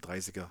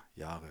 1930er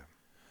Jahre.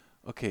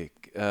 Okay,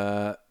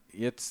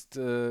 jetzt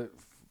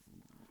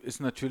ist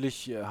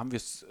natürlich, haben wir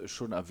es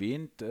schon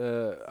erwähnt,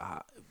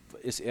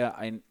 ist er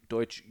ein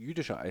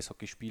deutsch-jüdischer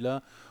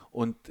Eishockeyspieler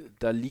und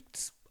da liegt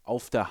es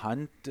auf der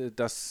Hand,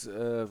 dass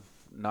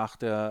nach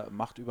der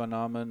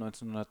Machtübernahme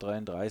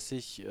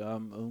 1933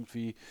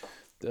 irgendwie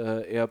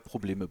er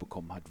Probleme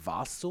bekommen hat.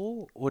 War es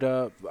so?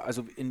 Oder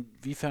also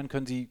inwiefern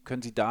können Sie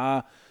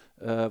da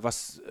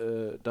was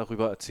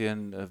darüber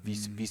erzählen,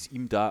 wie es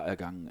ihm da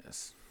ergangen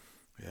ist?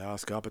 Ja,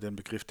 es gab ja den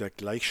Begriff der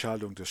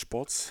Gleichschaltung des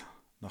Sports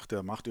nach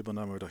der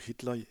Machtübernahme durch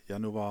Hitler,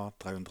 Januar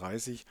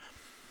 1933.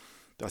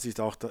 Das ist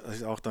auch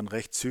dann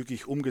recht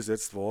zügig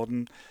umgesetzt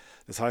worden.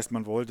 Das heißt,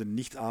 man wollte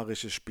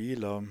nicht-arische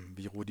Spieler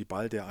wie Rudi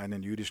Ball, der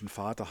einen jüdischen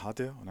Vater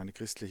hatte und eine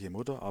christliche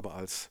Mutter, aber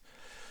als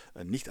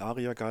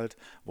Nicht-Arier galt,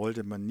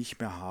 wollte man nicht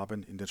mehr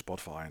haben in den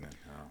Sportvereinen.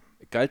 Ja.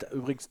 Galt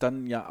übrigens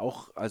dann ja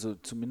auch, also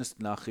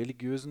zumindest nach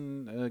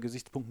religiösen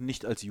Gesichtspunkten,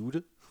 nicht als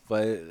Jude,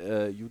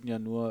 weil Juden ja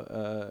nur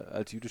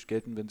als jüdisch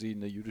gelten, wenn sie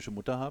eine jüdische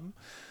Mutter haben.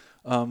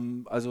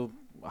 Also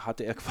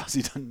hatte er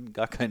quasi dann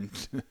gar keinen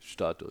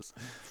Status.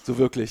 So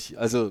wirklich.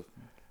 Also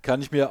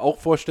kann ich mir auch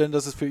vorstellen,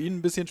 dass es für ihn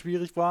ein bisschen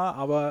schwierig war,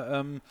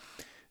 aber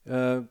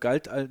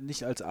galt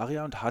nicht als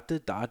Arier und hatte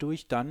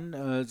dadurch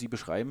dann, Sie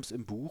beschreiben es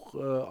im Buch,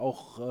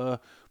 auch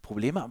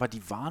Probleme, aber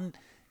die waren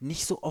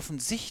nicht so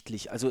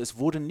offensichtlich. Also es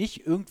wurde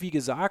nicht irgendwie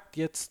gesagt,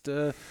 jetzt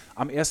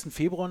am 1.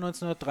 Februar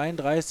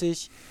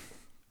 1933,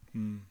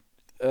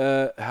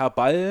 Herr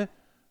Ball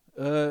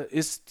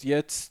ist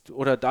jetzt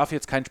oder darf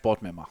jetzt keinen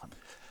Sport mehr machen.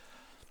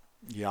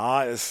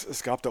 Ja,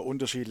 es gab da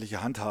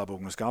unterschiedliche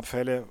Handhabungen. Es gab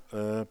Fälle,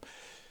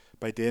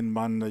 bei denen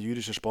man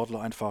jüdische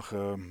Sportler einfach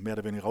mehr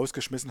oder weniger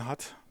rausgeschmissen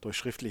hat durch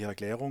schriftliche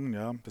Erklärungen.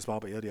 Ja. Das war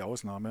aber eher die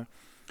Ausnahme.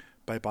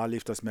 Bei Ball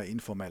lief das mehr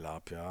informell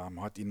ab. Ja.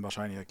 Man hat ihnen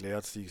wahrscheinlich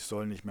erklärt, sie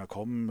sollen nicht mehr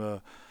kommen,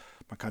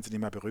 man kann sie nicht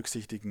mehr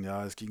berücksichtigen.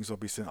 Ja. Es ging so ein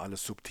bisschen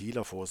alles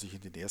subtiler vor sich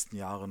in den ersten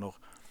Jahren noch.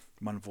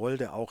 Man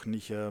wollte auch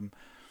nicht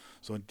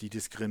so die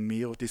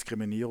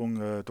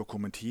Diskriminierung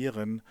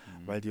dokumentieren,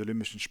 weil die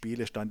Olympischen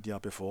Spiele standen ja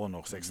bevor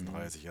noch,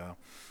 36 Jahre.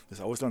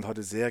 Das Ausland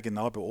hatte sehr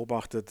genau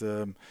beobachtet,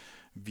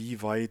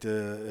 wie weit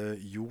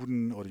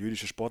Juden oder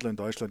jüdische Sportler in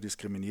Deutschland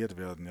diskriminiert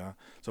werden. Ja.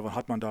 So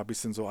hat man da ein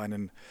bisschen so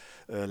einen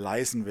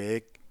leisen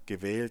Weg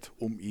gewählt,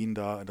 um ihn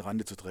da an den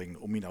Rande zu drängen,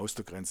 um ihn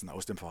auszugrenzen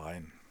aus dem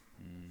Verein.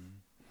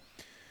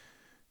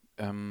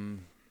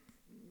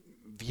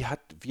 Wie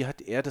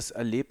hat er das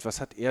erlebt? Was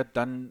hat er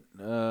dann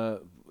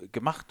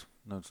gemacht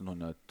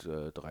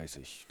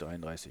 1930,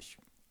 33?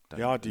 Dann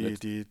Ja,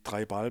 die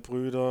drei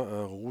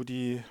Ballbrüder,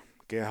 Rudi,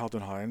 Gerhard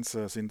und Heinz,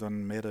 sind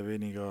dann mehr oder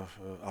weniger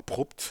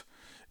abrupt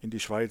in die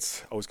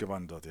Schweiz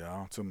ausgewandert,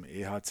 ja, zum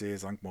EHC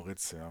St.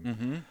 Moritz. Ja.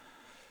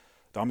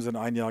 Da haben sie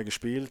dann ein Jahr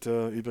gespielt.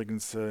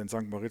 Übrigens in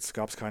St. Moritz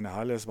gab es keine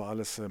Halle, es war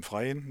alles im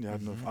Freien. Die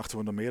hatten nur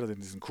 1800 Meter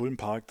in diesem coolen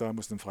Park da,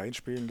 mussten im Freien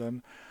spielen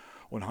dann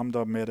und haben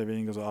da mehr oder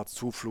weniger so eine Art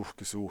Zuflucht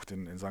gesucht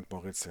in St.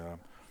 Moritz. Ja.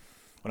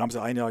 Und haben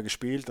sie ein Jahr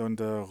gespielt und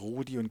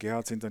Rudi und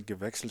Gerhard sind dann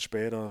gewechselt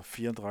später,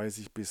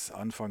 34 bis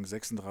Anfang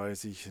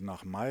 36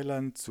 nach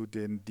Mailand zu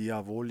den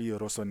Diavoli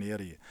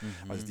Rossoneri,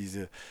 also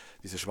diese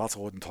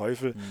schwarz-roten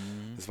Teufel.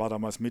 Das war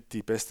damals mit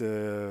die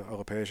beste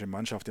europäische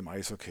Mannschaft im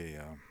Eishockey.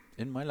 Ja.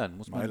 In Mailand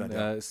muss man, Mailand,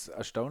 ja. ist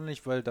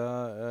erstaunlich, weil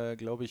da,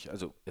 glaube ich,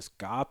 also es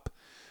gab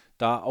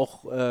da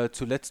auch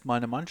zuletzt mal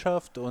eine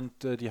Mannschaft und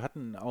die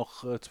hatten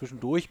auch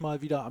zwischendurch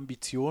mal wieder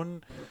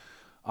Ambitionen.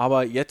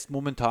 Aber jetzt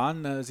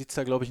momentan sieht es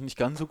da, glaube ich, nicht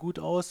ganz so gut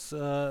aus.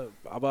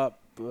 Aber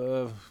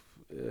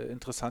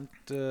interessant,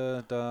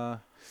 dass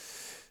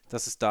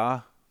es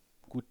da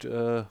gut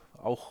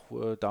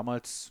auch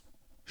damals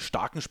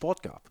starken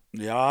Sport gab.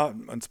 Ja,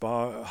 und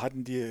zwar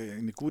hatten die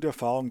eine gute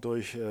Erfahrung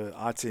durch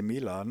AC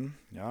Milan,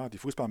 ja, die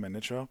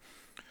Fußballmanager.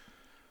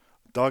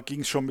 Da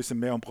ging es schon ein bisschen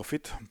mehr um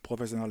Profit,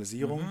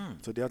 Professionalisierung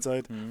zu der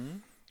Zeit.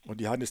 Und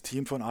die hatten das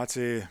Team von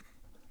AC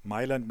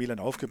Milan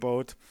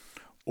aufgebaut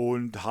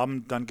und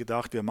haben dann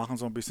gedacht, wir machen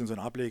so ein bisschen so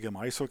einen Ableger im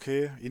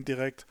Eishockey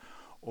indirekt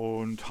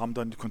und haben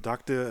dann die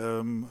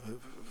Kontakte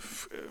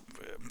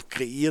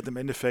kreiert im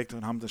Endeffekt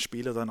und haben den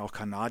Spieler dann auch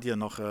Kanadier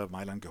nach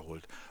Mailand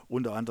geholt.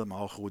 Unter anderem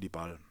auch Rudi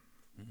Ball.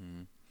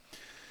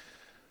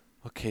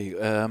 Okay,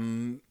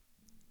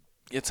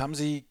 jetzt haben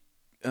Sie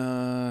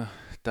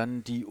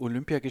dann die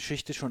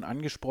Olympiageschichte schon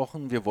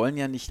angesprochen. Wir wollen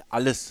ja nicht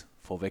alles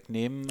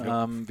vorwegnehmen.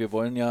 Ja. Wir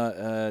wollen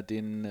ja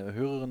den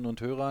Hörerinnen und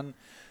Hörern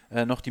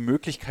noch die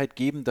Möglichkeit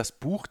geben, das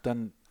Buch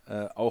dann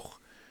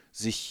auch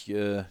sich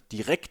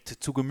direkt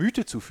zu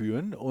Gemüte zu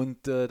führen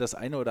und das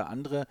eine oder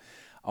andere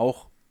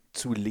auch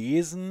zu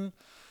lesen.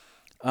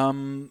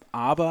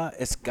 Aber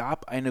es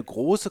gab eine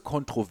große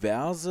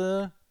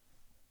Kontroverse,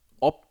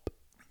 ob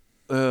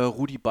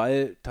Rudi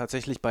Ball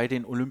tatsächlich bei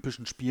den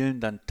Olympischen Spielen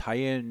dann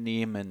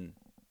teilnehmen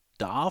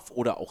darf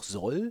oder auch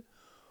soll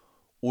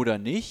oder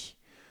nicht.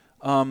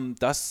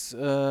 Das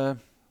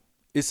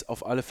ist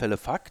auf alle Fälle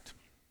Fakt.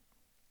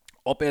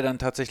 Ob er dann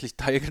tatsächlich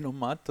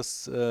teilgenommen hat,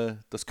 das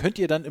könnt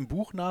ihr dann im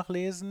Buch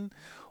nachlesen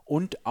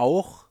und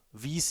auch,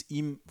 wie es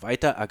ihm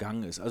weiter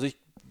ergangen ist. Also ich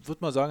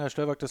würde mal sagen, Herr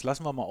Stellwag, das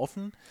lassen wir mal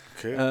offen.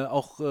 Okay.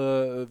 Auch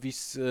wie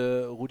es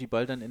Rudi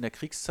Ball dann in der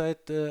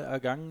Kriegszeit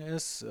ergangen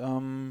ist.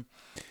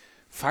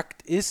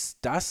 Fakt ist,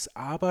 dass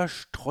aber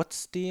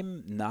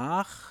trotzdem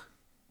nach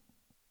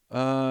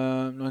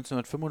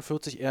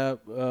 1945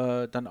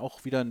 er dann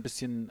auch wieder ein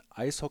bisschen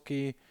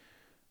Eishockey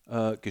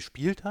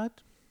gespielt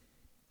hat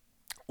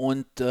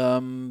und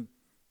dann,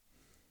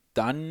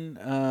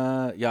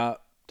 ja,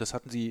 das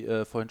hatten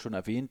Sie vorhin schon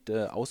erwähnt,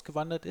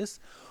 ausgewandert ist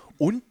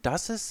und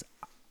dass es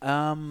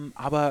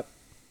aber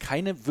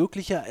keine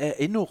wirkliche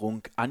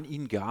Erinnerung an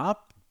ihn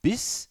gab,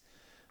 bis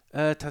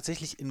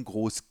tatsächlich in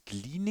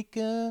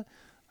Groß-Glienicke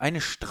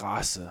eine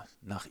Straße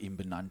nach ihm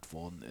benannt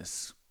worden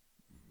ist.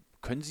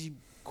 Können Sie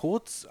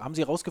haben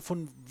Sie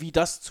herausgefunden, wie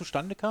das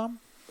zustande kam?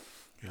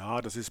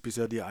 Ja, das ist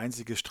bisher die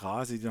einzige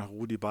Straße, die nach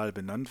Rudi Ball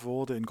benannt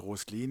wurde in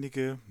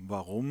Groß-Glienicke.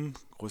 Warum?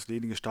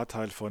 Groß-Glienicke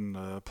Stadtteil von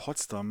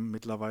Potsdam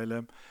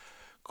mittlerweile.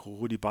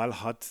 Rudi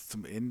Ball hat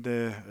zum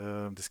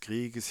Ende des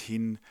Krieges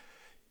hin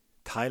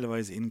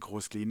teilweise in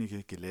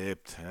Groß-Glienicke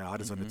gelebt. Er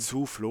hatte so eine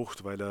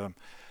Zuflucht, weil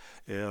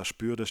er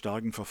spürte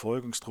starken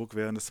Verfolgungsdruck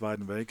während des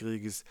Zweiten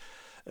Weltkrieges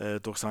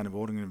durch seine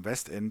Wohnung im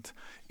Westend,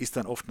 ist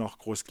dann oft nach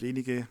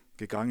Groß-Glienicke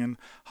gegangen,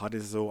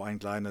 hatte so ein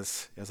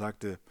kleines, er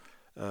sagte,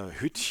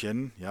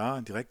 Hüttchen,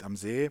 ja, direkt am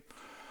See.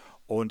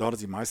 Und da hat er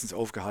sich meistens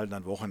aufgehalten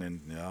an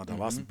Wochenenden. Ja. Da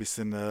war es ein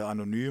bisschen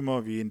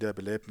anonymer wie in der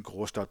belebten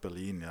Großstadt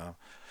Berlin. Ja.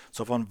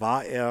 Insofern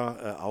war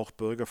er auch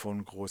Bürger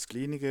von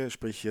Groß-Glienicke,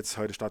 sprich jetzt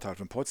heute Stadtteil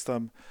von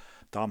Potsdam.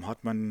 Darum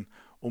hat man,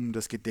 um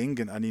das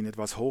Gedenken an ihn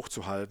etwas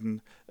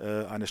hochzuhalten,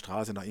 eine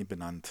Straße nach ihm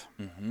benannt.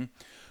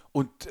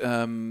 Und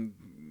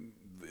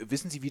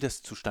wissen Sie, wie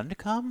das zustande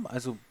kam?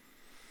 Also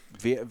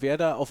wer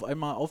da auf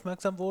einmal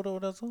aufmerksam wurde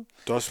oder so?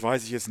 Das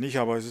weiß ich jetzt nicht,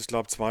 aber es ist,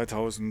 glaube ich,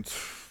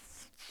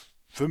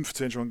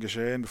 2015 schon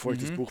geschehen, bevor ich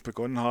das Buch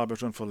begonnen habe,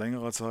 schon vor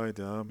längerer Zeit.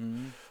 Ja.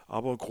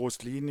 Aber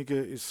Groß-Glienicke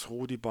ist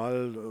Rudi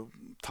Ball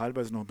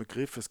teilweise noch ein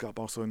Begriff. Es gab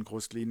auch so einen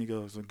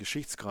Groß-Glienicke, so einen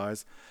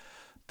Geschichtskreis,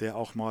 der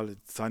auch mal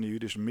seine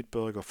jüdischen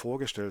Mitbürger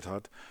vorgestellt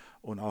hat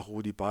und auch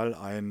Rudi Ball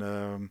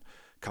ein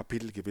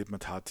Kapitel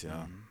gewidmet hat.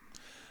 Ja.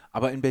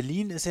 Aber in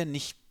Berlin ist er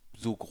nicht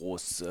so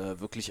groß,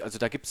 wirklich. Also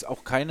da gibt es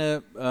auch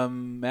keine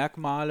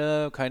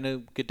Merkmale,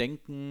 keine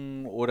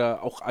Gedenken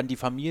oder auch an die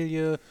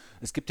Familie.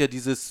 Es gibt ja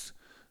dieses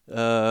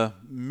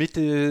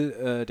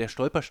Mittel der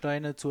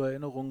Stolpersteine zur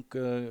Erinnerung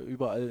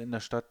überall in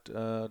der Stadt.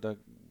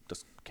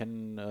 Das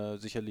kennen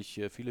sicherlich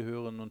viele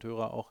Hörerinnen und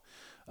Hörer auch.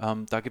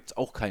 Da gibt es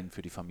auch keinen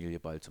für die Familie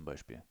Ball zum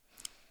Beispiel.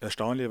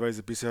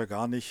 Erstaunlicherweise bisher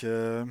gar nicht,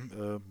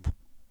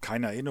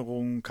 keine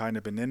Erinnerung,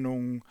 keine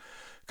Benennung,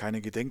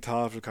 keine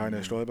Gedenktafel,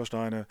 keine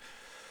Stolpersteine.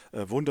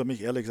 Wundert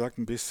mich ehrlich gesagt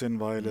ein bisschen,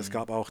 weil es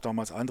gab auch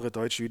damals andere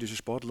deutsch-jüdische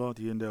Sportler,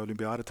 die in der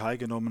Olympiade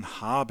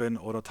teilgenommen haben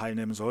oder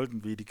teilnehmen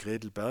sollten, wie die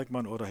Gretel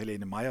Bergmann oder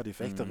Helene Meyer, die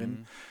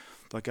Fechterin.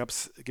 Da gibt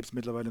es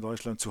mittlerweile in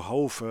Deutschland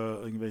zuhauf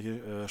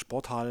irgendwelche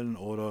Sporthallen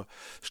oder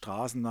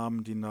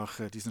Straßennamen, die nach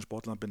diesen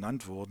Sportlern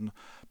benannt wurden.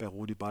 Bei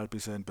Rudi Ball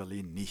bisher in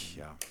Berlin nicht,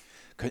 ja.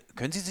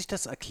 Können Sie sich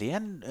das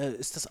erklären?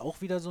 Ist das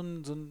auch wieder so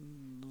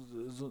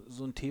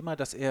ein Thema,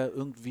 dass er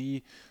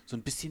irgendwie so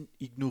ein bisschen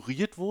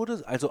ignoriert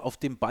wurde? Also auf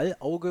dem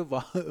Ballauge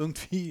war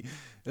irgendwie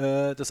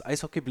das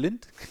Eishockey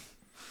blind?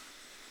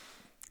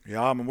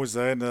 Ja, man muss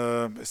sagen,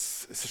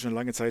 es ist schon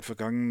lange Zeit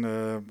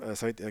vergangen,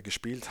 seit er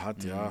gespielt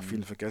hat. Ja, viel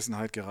in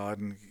Vergessenheit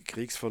geraten,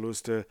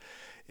 Kriegsverluste.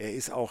 Er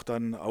ist auch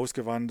dann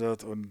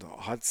ausgewandert und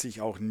hat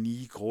sich auch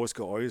nie groß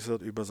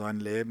geäußert über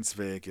seinen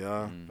Lebensweg,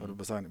 ja, oder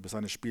über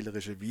seine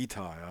spielerische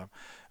Vita. Ja.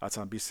 Er hat es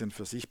ein bisschen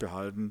für sich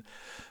behalten.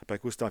 Bei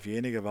Gustav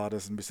Jenige war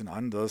das ein bisschen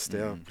anders.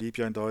 Der blieb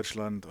ja in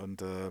Deutschland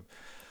und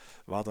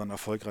war dann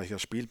erfolgreicher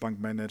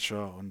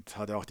Spielbankmanager und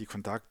hatte auch die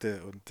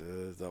Kontakte und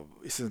da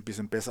ist es ein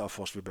bisschen besser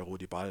erforscht wie bei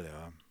Rudi Ball,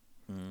 ja.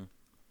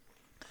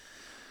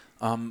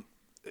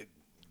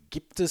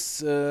 Gibt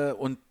es,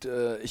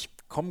 ich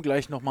komme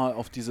gleich nochmal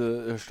auf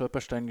diese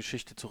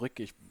Stolperstein-Geschichte zurück,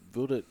 ich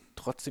würde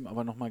trotzdem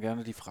aber nochmal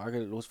gerne die Frage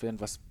loswerden,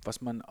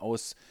 was man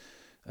also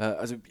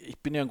ich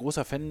bin ja ein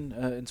großer Fan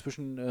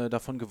inzwischen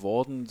davon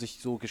geworden, sich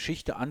so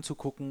Geschichte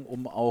anzugucken,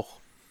 um auch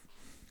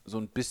so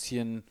ein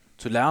bisschen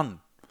zu lernen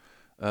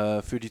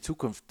für die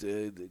Zukunft.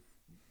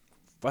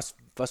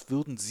 Was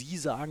würden Sie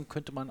sagen,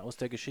 könnte man aus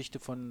der Geschichte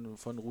von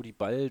Rudi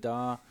Ball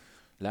da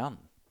lernen?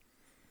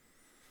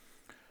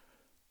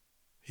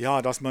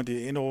 Ja, dass man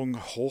die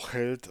Erinnerung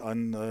hochhält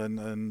an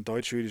einen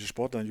deutsch-jüdischen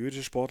Sportler, einen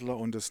jüdischen Sportler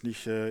und es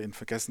nicht in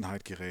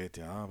Vergessenheit gerät,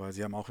 ja, weil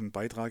sie haben auch einen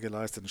Beitrag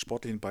geleistet, einen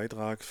sportlichen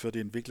Beitrag für die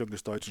Entwicklung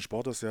des deutschen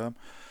Sportes, ja.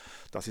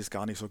 Das ist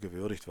gar nicht so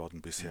gewürdigt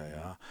worden bisher,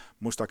 ja.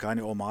 Muss da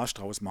keine Hommage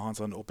draus machen,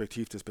 sondern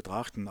objektiv das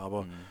betrachten,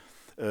 aber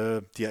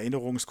die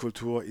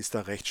Erinnerungskultur ist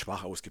da recht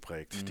schwach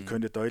ausgeprägt. Die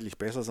könnte deutlich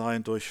besser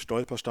sein durch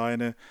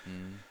Stolpersteine.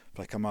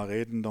 Vielleicht kann man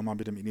reden nochmal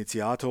mit dem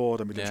Initiator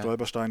oder mit dem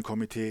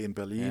Stolperstein-Komitee in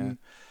Berlin.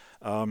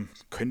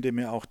 Könnte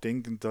mir auch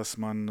denken, dass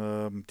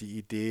man die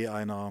Idee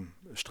einer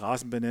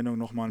Straßenbenennung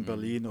nochmal in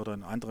Berlin oder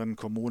in anderen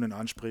Kommunen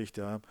anspricht.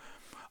 Ja.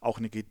 Auch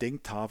eine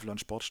Gedenktafel an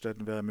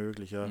Sportstätten wäre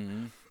möglich. Ja.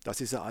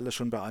 Das ist ja alles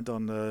schon bei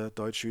anderen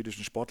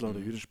deutsch-jüdischen Sportlern oder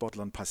jüdischen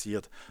Sportlern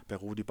passiert. Bei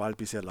Rudi Ball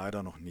bisher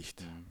leider noch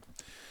nicht.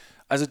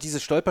 Also diese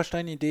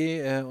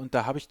Stolperstein-Idee, und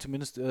da habe ich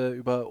zumindest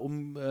über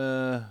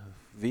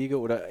Umwege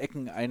oder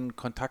Ecken einen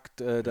Kontakt,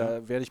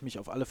 da werde ich mich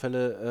auf alle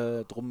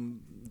Fälle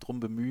drum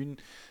bemühen,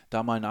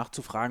 da mal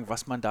nachzufragen,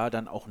 was man da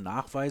dann auch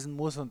nachweisen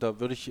muss. Und da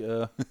würde ich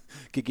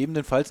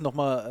gegebenenfalls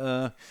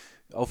nochmal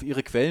auf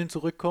Ihre Quellen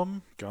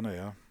zurückkommen. Gerne,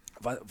 ja.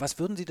 Was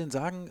würden Sie denn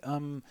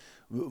sagen,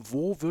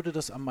 wo würde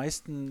das am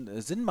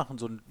meisten Sinn machen,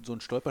 so ein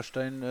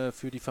Stolperstein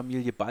für die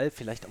Familie Ball,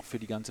 vielleicht auch für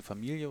die ganze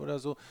Familie oder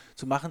so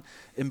zu machen?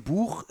 Im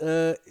Buch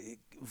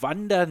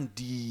wandern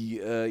die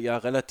ja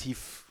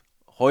relativ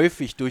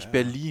häufig durch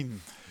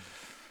Berlin.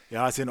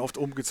 Ja, sie sind oft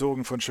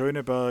umgezogen von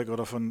Schöneberg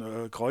oder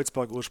von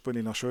Kreuzberg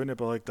ursprünglich nach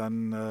Schöneberg,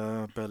 dann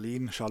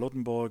Berlin,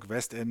 Charlottenburg,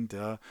 Westend.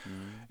 Ja.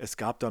 Es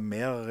gab da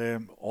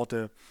mehrere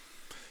Orte.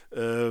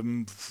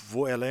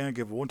 Wo er länger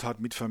gewohnt hat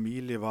mit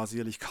Familie, war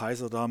sicherlich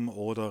Kaiserdamm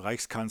oder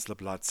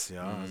Reichskanzlerplatz.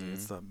 Ja, also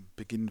jetzt da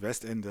Beginn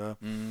Westend, ja.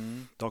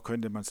 Da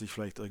könnte man sich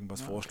vielleicht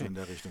irgendwas vorstellen in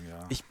der Richtung,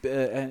 ja. Ich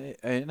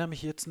erinnere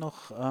mich jetzt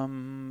noch,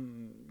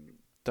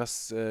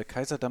 dass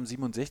Kaiserdamm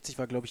 67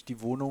 war, glaube ich,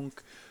 die Wohnung,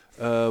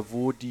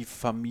 wo die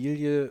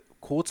Familie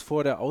kurz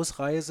vor der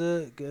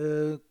Ausreise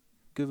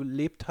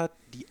gelebt hat.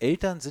 Die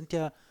Eltern sind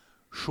ja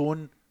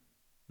schon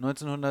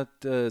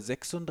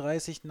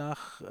 1936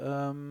 nach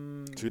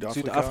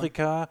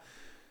Südafrika.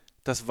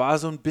 Das war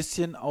so ein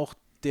bisschen auch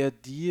der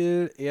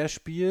Deal, er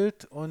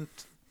spielt und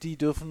die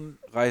dürfen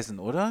reisen,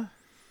 oder?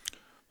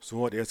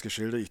 So hat er es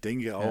geschildert. Ich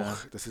denke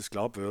auch, das ist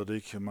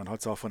glaubwürdig. Man hat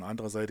es auch von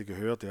anderer Seite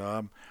gehört,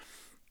 ja.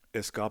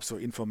 Es gab so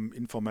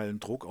informellen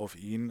Druck auf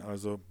ihn.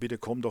 Also bitte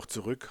komm doch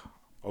zurück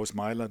aus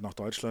Mailand nach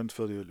Deutschland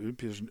für die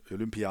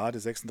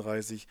Olympiade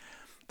 36.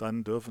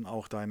 Dann dürfen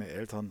auch deine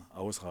Eltern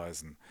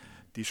ausreisen,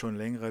 die schon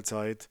längere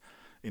Zeit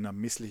in einer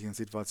misslichen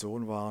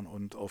Situation waren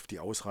und auf die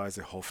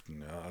Ausreise hofften.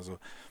 Ja, also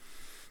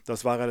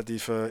das war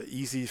relativ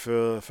easy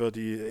für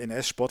die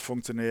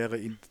NS-Sportfunktionäre,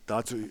 ihn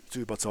dazu zu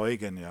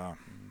überzeugen. Ja.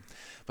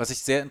 Was ich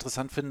sehr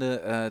interessant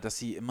finde, dass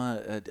sie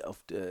immer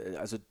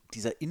also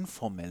dieser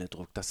informelle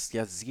Druck, dass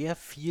ja sehr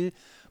viel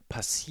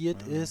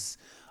passiert ist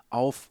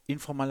auf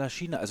informeller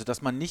Schiene. Also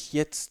dass man nicht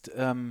jetzt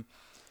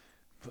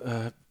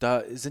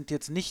da sind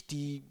jetzt nicht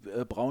die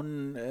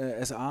braunen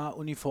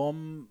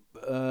SA-Uniformen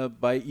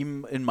bei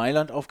ihm in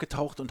Mailand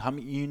aufgetaucht und haben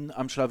ihn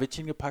am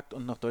Schlawittchen gepackt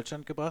und nach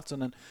Deutschland gebracht,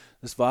 sondern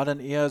es war dann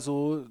eher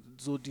so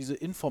diese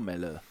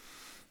informelle.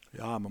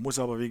 Ja, man muss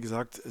aber, wie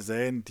gesagt,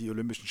 sehen, die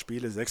Olympischen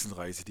Spiele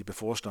 36, die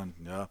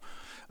bevorstanden, ja.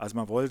 Also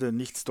man wollte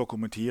nichts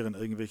dokumentieren,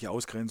 irgendwelche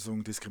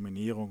Ausgrenzung,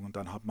 Diskriminierung, und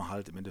dann hat man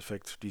halt im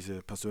Endeffekt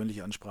diese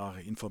persönliche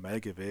Ansprache informell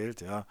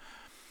gewählt, ja.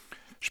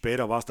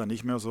 Später war es dann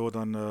nicht mehr so,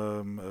 dann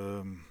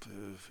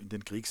in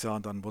den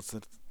Kriegsjahren, dann wurde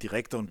es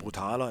direkter und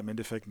brutaler im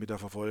Endeffekt mit der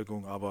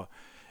Verfolgung, aber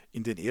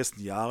in den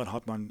ersten Jahren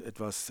hat man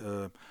etwas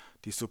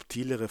die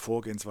subtilere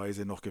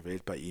Vorgehensweise noch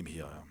gewählt bei ihm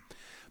hier. Ja.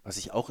 Was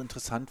ich auch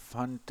interessant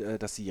fand,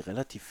 dass sie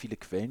relativ viele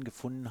Quellen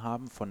gefunden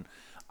haben von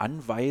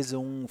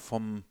Anweisungen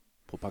vom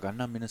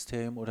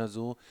Propagandaministerium oder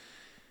so.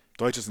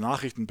 Deutsches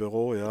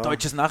Nachrichtenbüro, ja.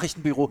 Deutsches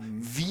Nachrichtenbüro,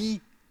 wie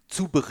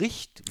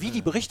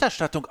die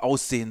Berichterstattung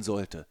aussehen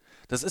sollte.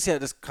 Das ist ja,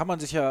 das kann man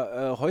sich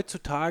ja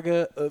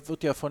heutzutage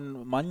wird ja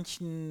von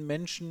manchen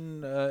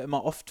Menschen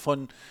immer oft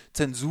von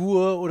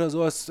Zensur oder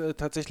sowas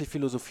tatsächlich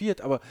philosophiert,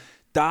 aber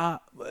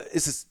da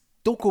ist es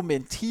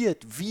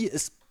dokumentiert, wie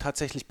es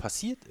tatsächlich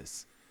passiert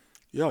ist.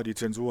 Ja, die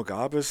Zensur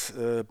gab es.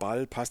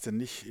 Ball passte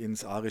nicht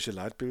ins arische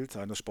Leitbild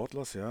eines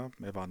Sportlers. Ja.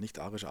 Er war nicht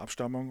arischer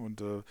Abstammung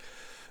und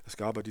es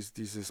gab ja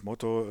dieses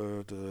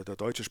Motto, der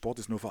deutsche Sport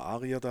ist nur für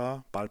Arier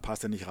da. Ball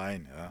passte nicht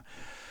rein. Ja.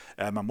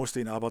 Man musste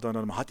ihn aber dann,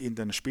 man hat ihn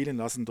dann spielen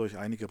lassen durch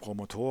einige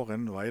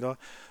Promotoren weiter.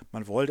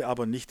 Man wollte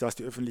aber nicht, dass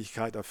die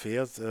Öffentlichkeit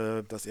erfährt,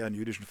 dass er einen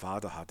jüdischen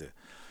Vater hatte.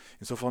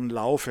 Insofern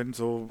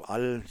laufend,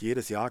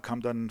 jedes Jahr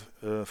kam dann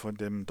von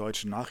dem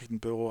deutschen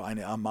Nachrichtenbüro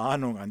eine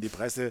Ermahnung an die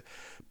Presse,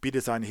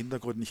 bitte seinen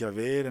Hintergrund nicht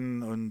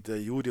erwähnen und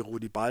der Jude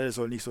Rudi Ball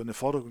soll nicht so in den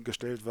Vordergrund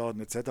gestellt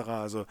werden, etc.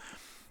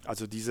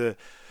 Also diese,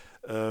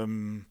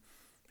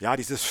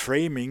 dieses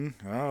Framing,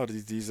 ja,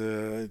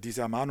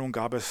 diese Ermahnung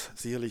gab es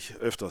sicherlich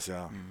öfters,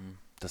 ja.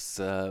 Das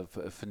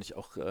finde ich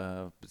auch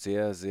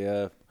sehr,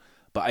 sehr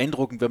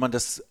beeindruckend, wenn man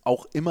das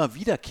auch immer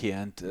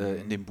wiederkehrend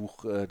in dem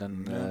Buch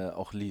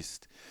auch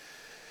liest.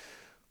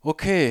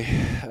 Okay.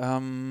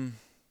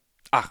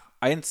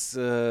 Eins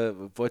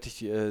wollte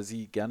ich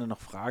Sie gerne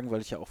noch fragen, weil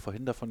ich ja auch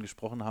vorhin davon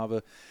gesprochen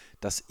habe,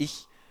 dass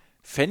ich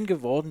Fan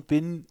geworden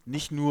bin,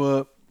 nicht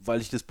nur,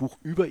 weil ich das Buch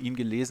über ihn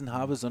gelesen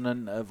habe,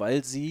 sondern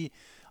weil Sie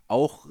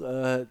auch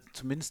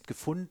zumindest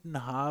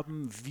gefunden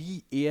haben,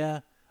 wie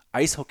er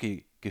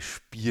Eishockey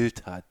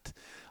gespielt hat.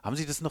 Haben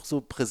Sie das noch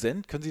so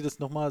präsent? Können Sie das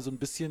nochmal so ein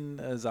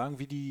bisschen sagen,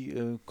 wie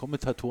die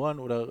Kommentatoren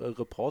oder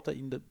Reporter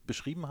ihn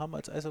beschrieben haben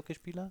als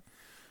Eishockeyspieler?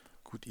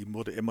 Gut, ihm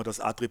wurde immer das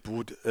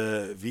Attribut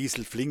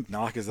Wiesel-Flink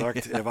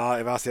nachgesagt. Ja.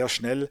 Er war sehr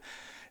schnell.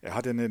 Er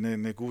hatte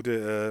eine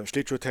gute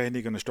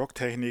Schlittschuhtechnik und eine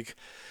Stocktechnik.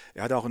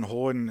 Er hatte auch eine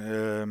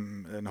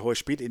hohe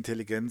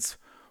Spielintelligenz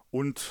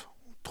und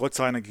trotz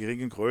seiner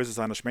geringen Größe,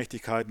 seiner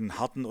Schmächtigkeit einen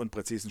harten und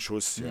präzisen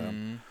Schuss. Ja.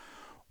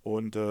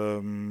 Und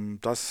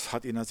das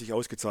hat ihn an sich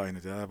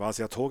ausgezeichnet. Ja. Er war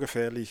sehr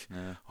torgefährlich,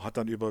 hat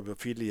dann über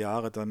viele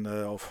Jahre dann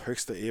auf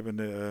höchster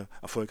Ebene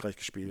erfolgreich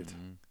gespielt.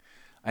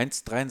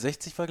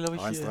 1,63 war, glaube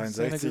ich,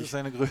 1,63,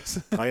 seine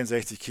Größe.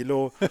 63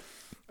 Kilo.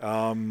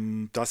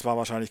 Das war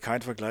wahrscheinlich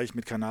kein Vergleich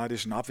mit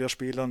kanadischen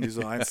Abwehrspielern, die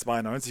so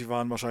 1,92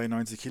 waren, wahrscheinlich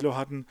 90 Kilo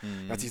hatten.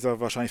 Er hat sich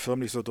da wahrscheinlich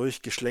förmlich so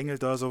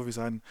durchgeschlängelt da, so wie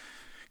sein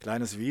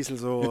kleines Wiesel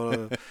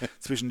so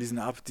zwischen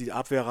die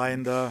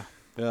Abwehrreihen da.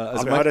 Ja,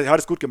 also aber er hat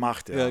es gut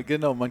gemacht. Ja. Ja,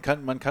 genau. Man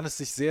kann es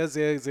sich sehr,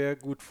 sehr, sehr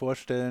gut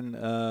vorstellen,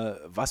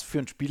 was für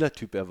ein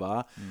Spielertyp er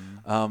war.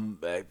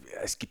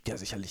 Es gibt ja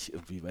sicherlich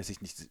irgendwie, weiß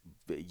ich nicht,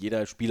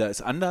 jeder Spieler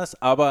ist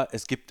anders, aber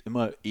es gibt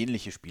immer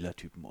ähnliche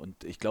Spielertypen.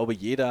 Und ich glaube,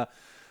 jeder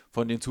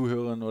von den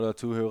Zuhörern oder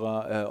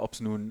Zuhörer, ob es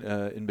nun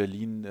in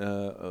Berlin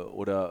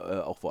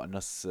oder auch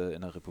woanders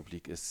in der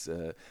Republik ist,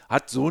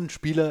 hat so einen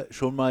Spieler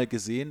schon mal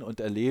gesehen und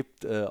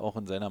erlebt, auch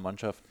in seiner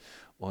Mannschaft.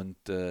 Und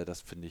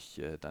das finde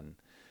ich dann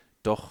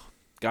doch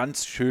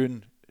ganz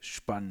schön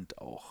spannend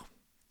auch.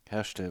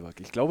 Herr Stellwag,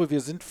 ich glaube,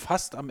 wir sind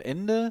fast am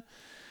Ende.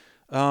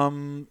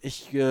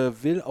 Ich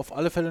will auf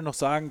alle Fälle noch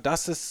sagen,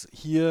 dass es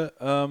hier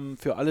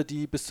für alle,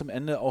 die bis zum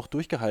Ende auch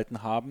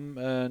durchgehalten haben,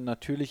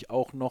 natürlich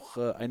auch noch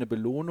eine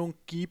Belohnung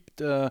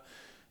gibt.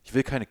 Ich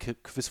will keine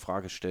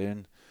Quizfrage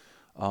stellen.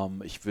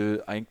 Ich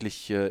will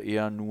eigentlich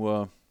eher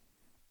nur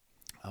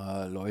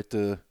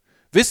Leute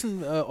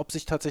wissen, ob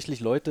sich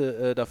tatsächlich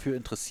Leute dafür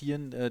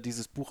interessieren,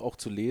 dieses Buch auch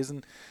zu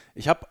lesen.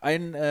 Ich habe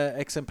ein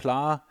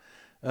Exemplar,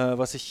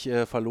 was ich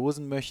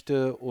verlosen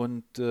möchte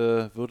und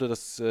würde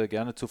das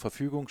gerne zur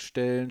Verfügung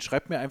stellen.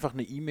 Schreibt mir einfach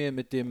eine E-Mail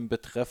mit dem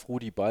Betreff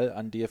Rudi Ball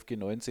an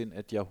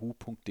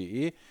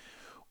dfg19@yahoo.de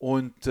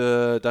und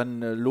dann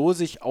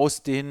lose ich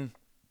aus den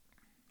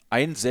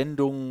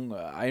Einsendungen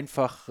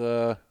einfach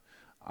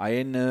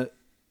einen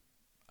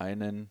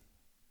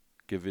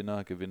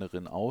Gewinner,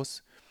 Gewinnerin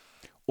aus.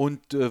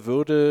 Und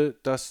würde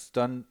das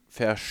dann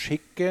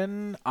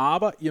verschicken,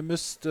 aber ihr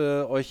müsst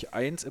euch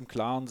eins im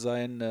Klaren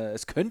sein,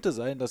 es könnte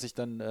sein, dass ich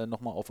dann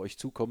nochmal auf euch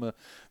zukomme,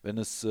 wenn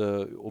es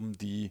um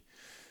die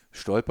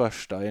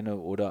Stolpersteine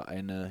oder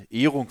eine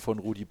Ehrung von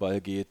Rudi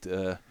Ball geht.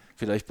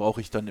 Vielleicht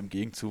brauche ich dann im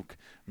Gegenzug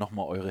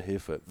nochmal eure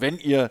Hilfe, wenn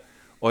ihr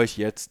euch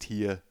jetzt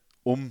hier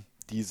um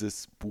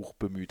dieses Buch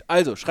bemüht.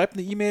 Also schreibt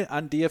eine E-Mail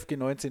an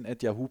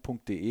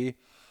dfg19@yahoo.de,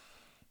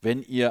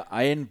 wenn ihr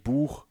ein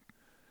Buch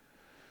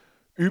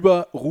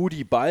über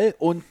Rudi Ball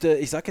und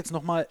ich sage jetzt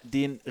nochmal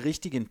den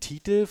richtigen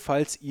Titel,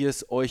 falls ihr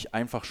es euch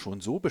einfach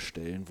schon so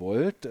bestellen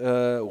wollt.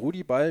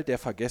 Rudi Ball, der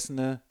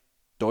vergessene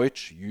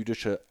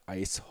deutsch-jüdische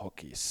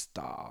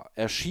Eishockeystar.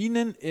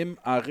 Erschienen im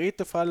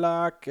Arete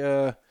Verlag,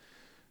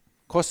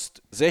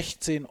 kostet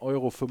 16,95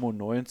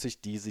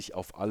 €, die sich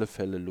auf alle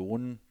Fälle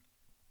lohnen.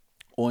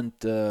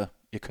 Und ihr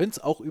könnt es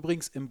auch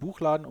übrigens im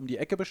Buchladen um die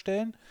Ecke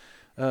bestellen.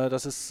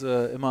 Das ist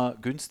immer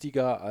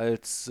günstiger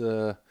als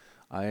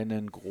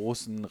einen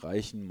großen,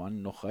 reichen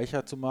Mann noch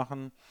reicher zu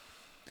machen.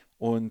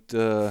 Und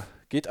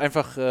geht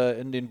einfach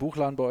in den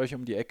Buchladen bei euch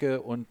um die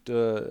Ecke und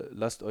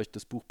lasst euch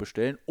das Buch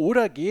bestellen.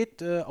 Oder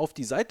geht auf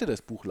die Seite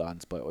des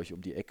Buchladens bei euch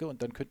um die Ecke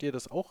und dann könnt ihr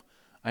das auch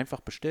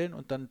einfach bestellen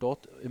und dann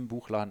dort im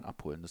Buchladen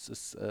abholen. Das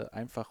ist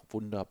einfach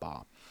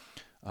wunderbar.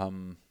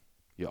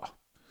 Ja,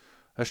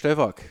 Herr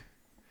Stellwag,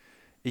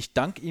 ich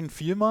danke Ihnen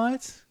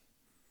vielmals.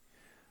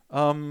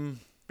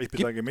 Ich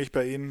bedanke mich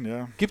bei Ihnen.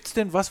 Ja. Gibt es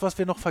denn was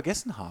wir noch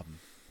vergessen haben?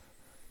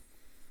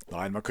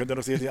 Nein, man könnte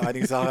noch sicherlich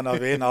einige Sachen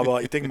erwähnen,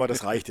 aber ich denke mal,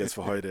 das reicht jetzt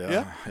für heute.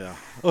 Ja? Ja.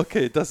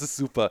 Okay, das ist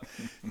super.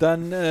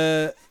 Dann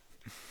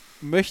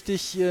möchte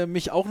ich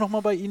mich auch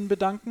nochmal bei Ihnen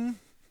bedanken.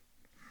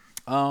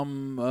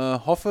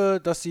 Hoffe,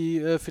 dass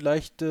Sie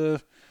vielleicht ja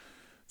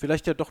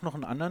doch noch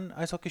einen anderen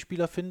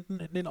Eishockeyspieler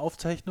finden in den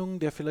Aufzeichnungen,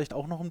 der vielleicht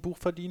auch noch ein Buch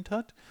verdient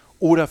hat.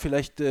 Oder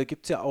vielleicht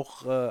gibt es ja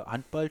auch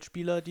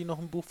Handballspieler, die noch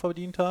ein Buch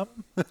verdient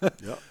haben.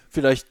 Ja.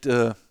 Vielleicht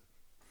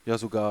ja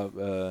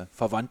sogar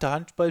verwandte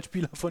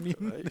Handballspieler von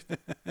Ihnen.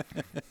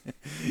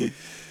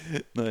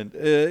 Nein,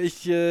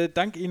 ich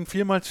danke Ihnen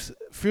vielmals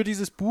für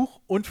dieses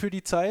Buch und für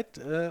die Zeit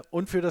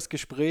und für das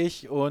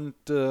Gespräch und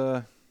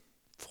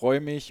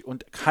freue mich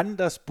und kann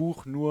das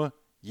Buch nur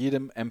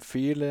jedem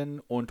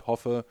empfehlen und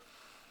hoffe,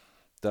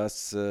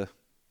 dass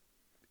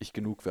ich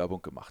genug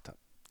Werbung gemacht habe.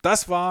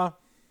 Das war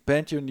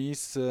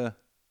BSchC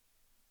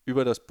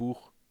über das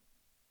Buch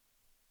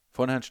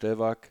von Herrn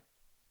Stellwag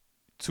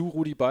zu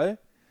Rudi Ball.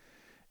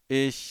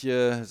 Ich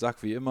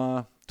sag wie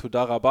immer,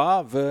 Toda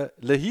Rabba, ve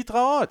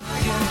Lehitraot.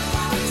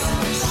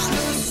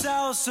 Schluss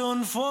aus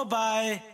und vorbei.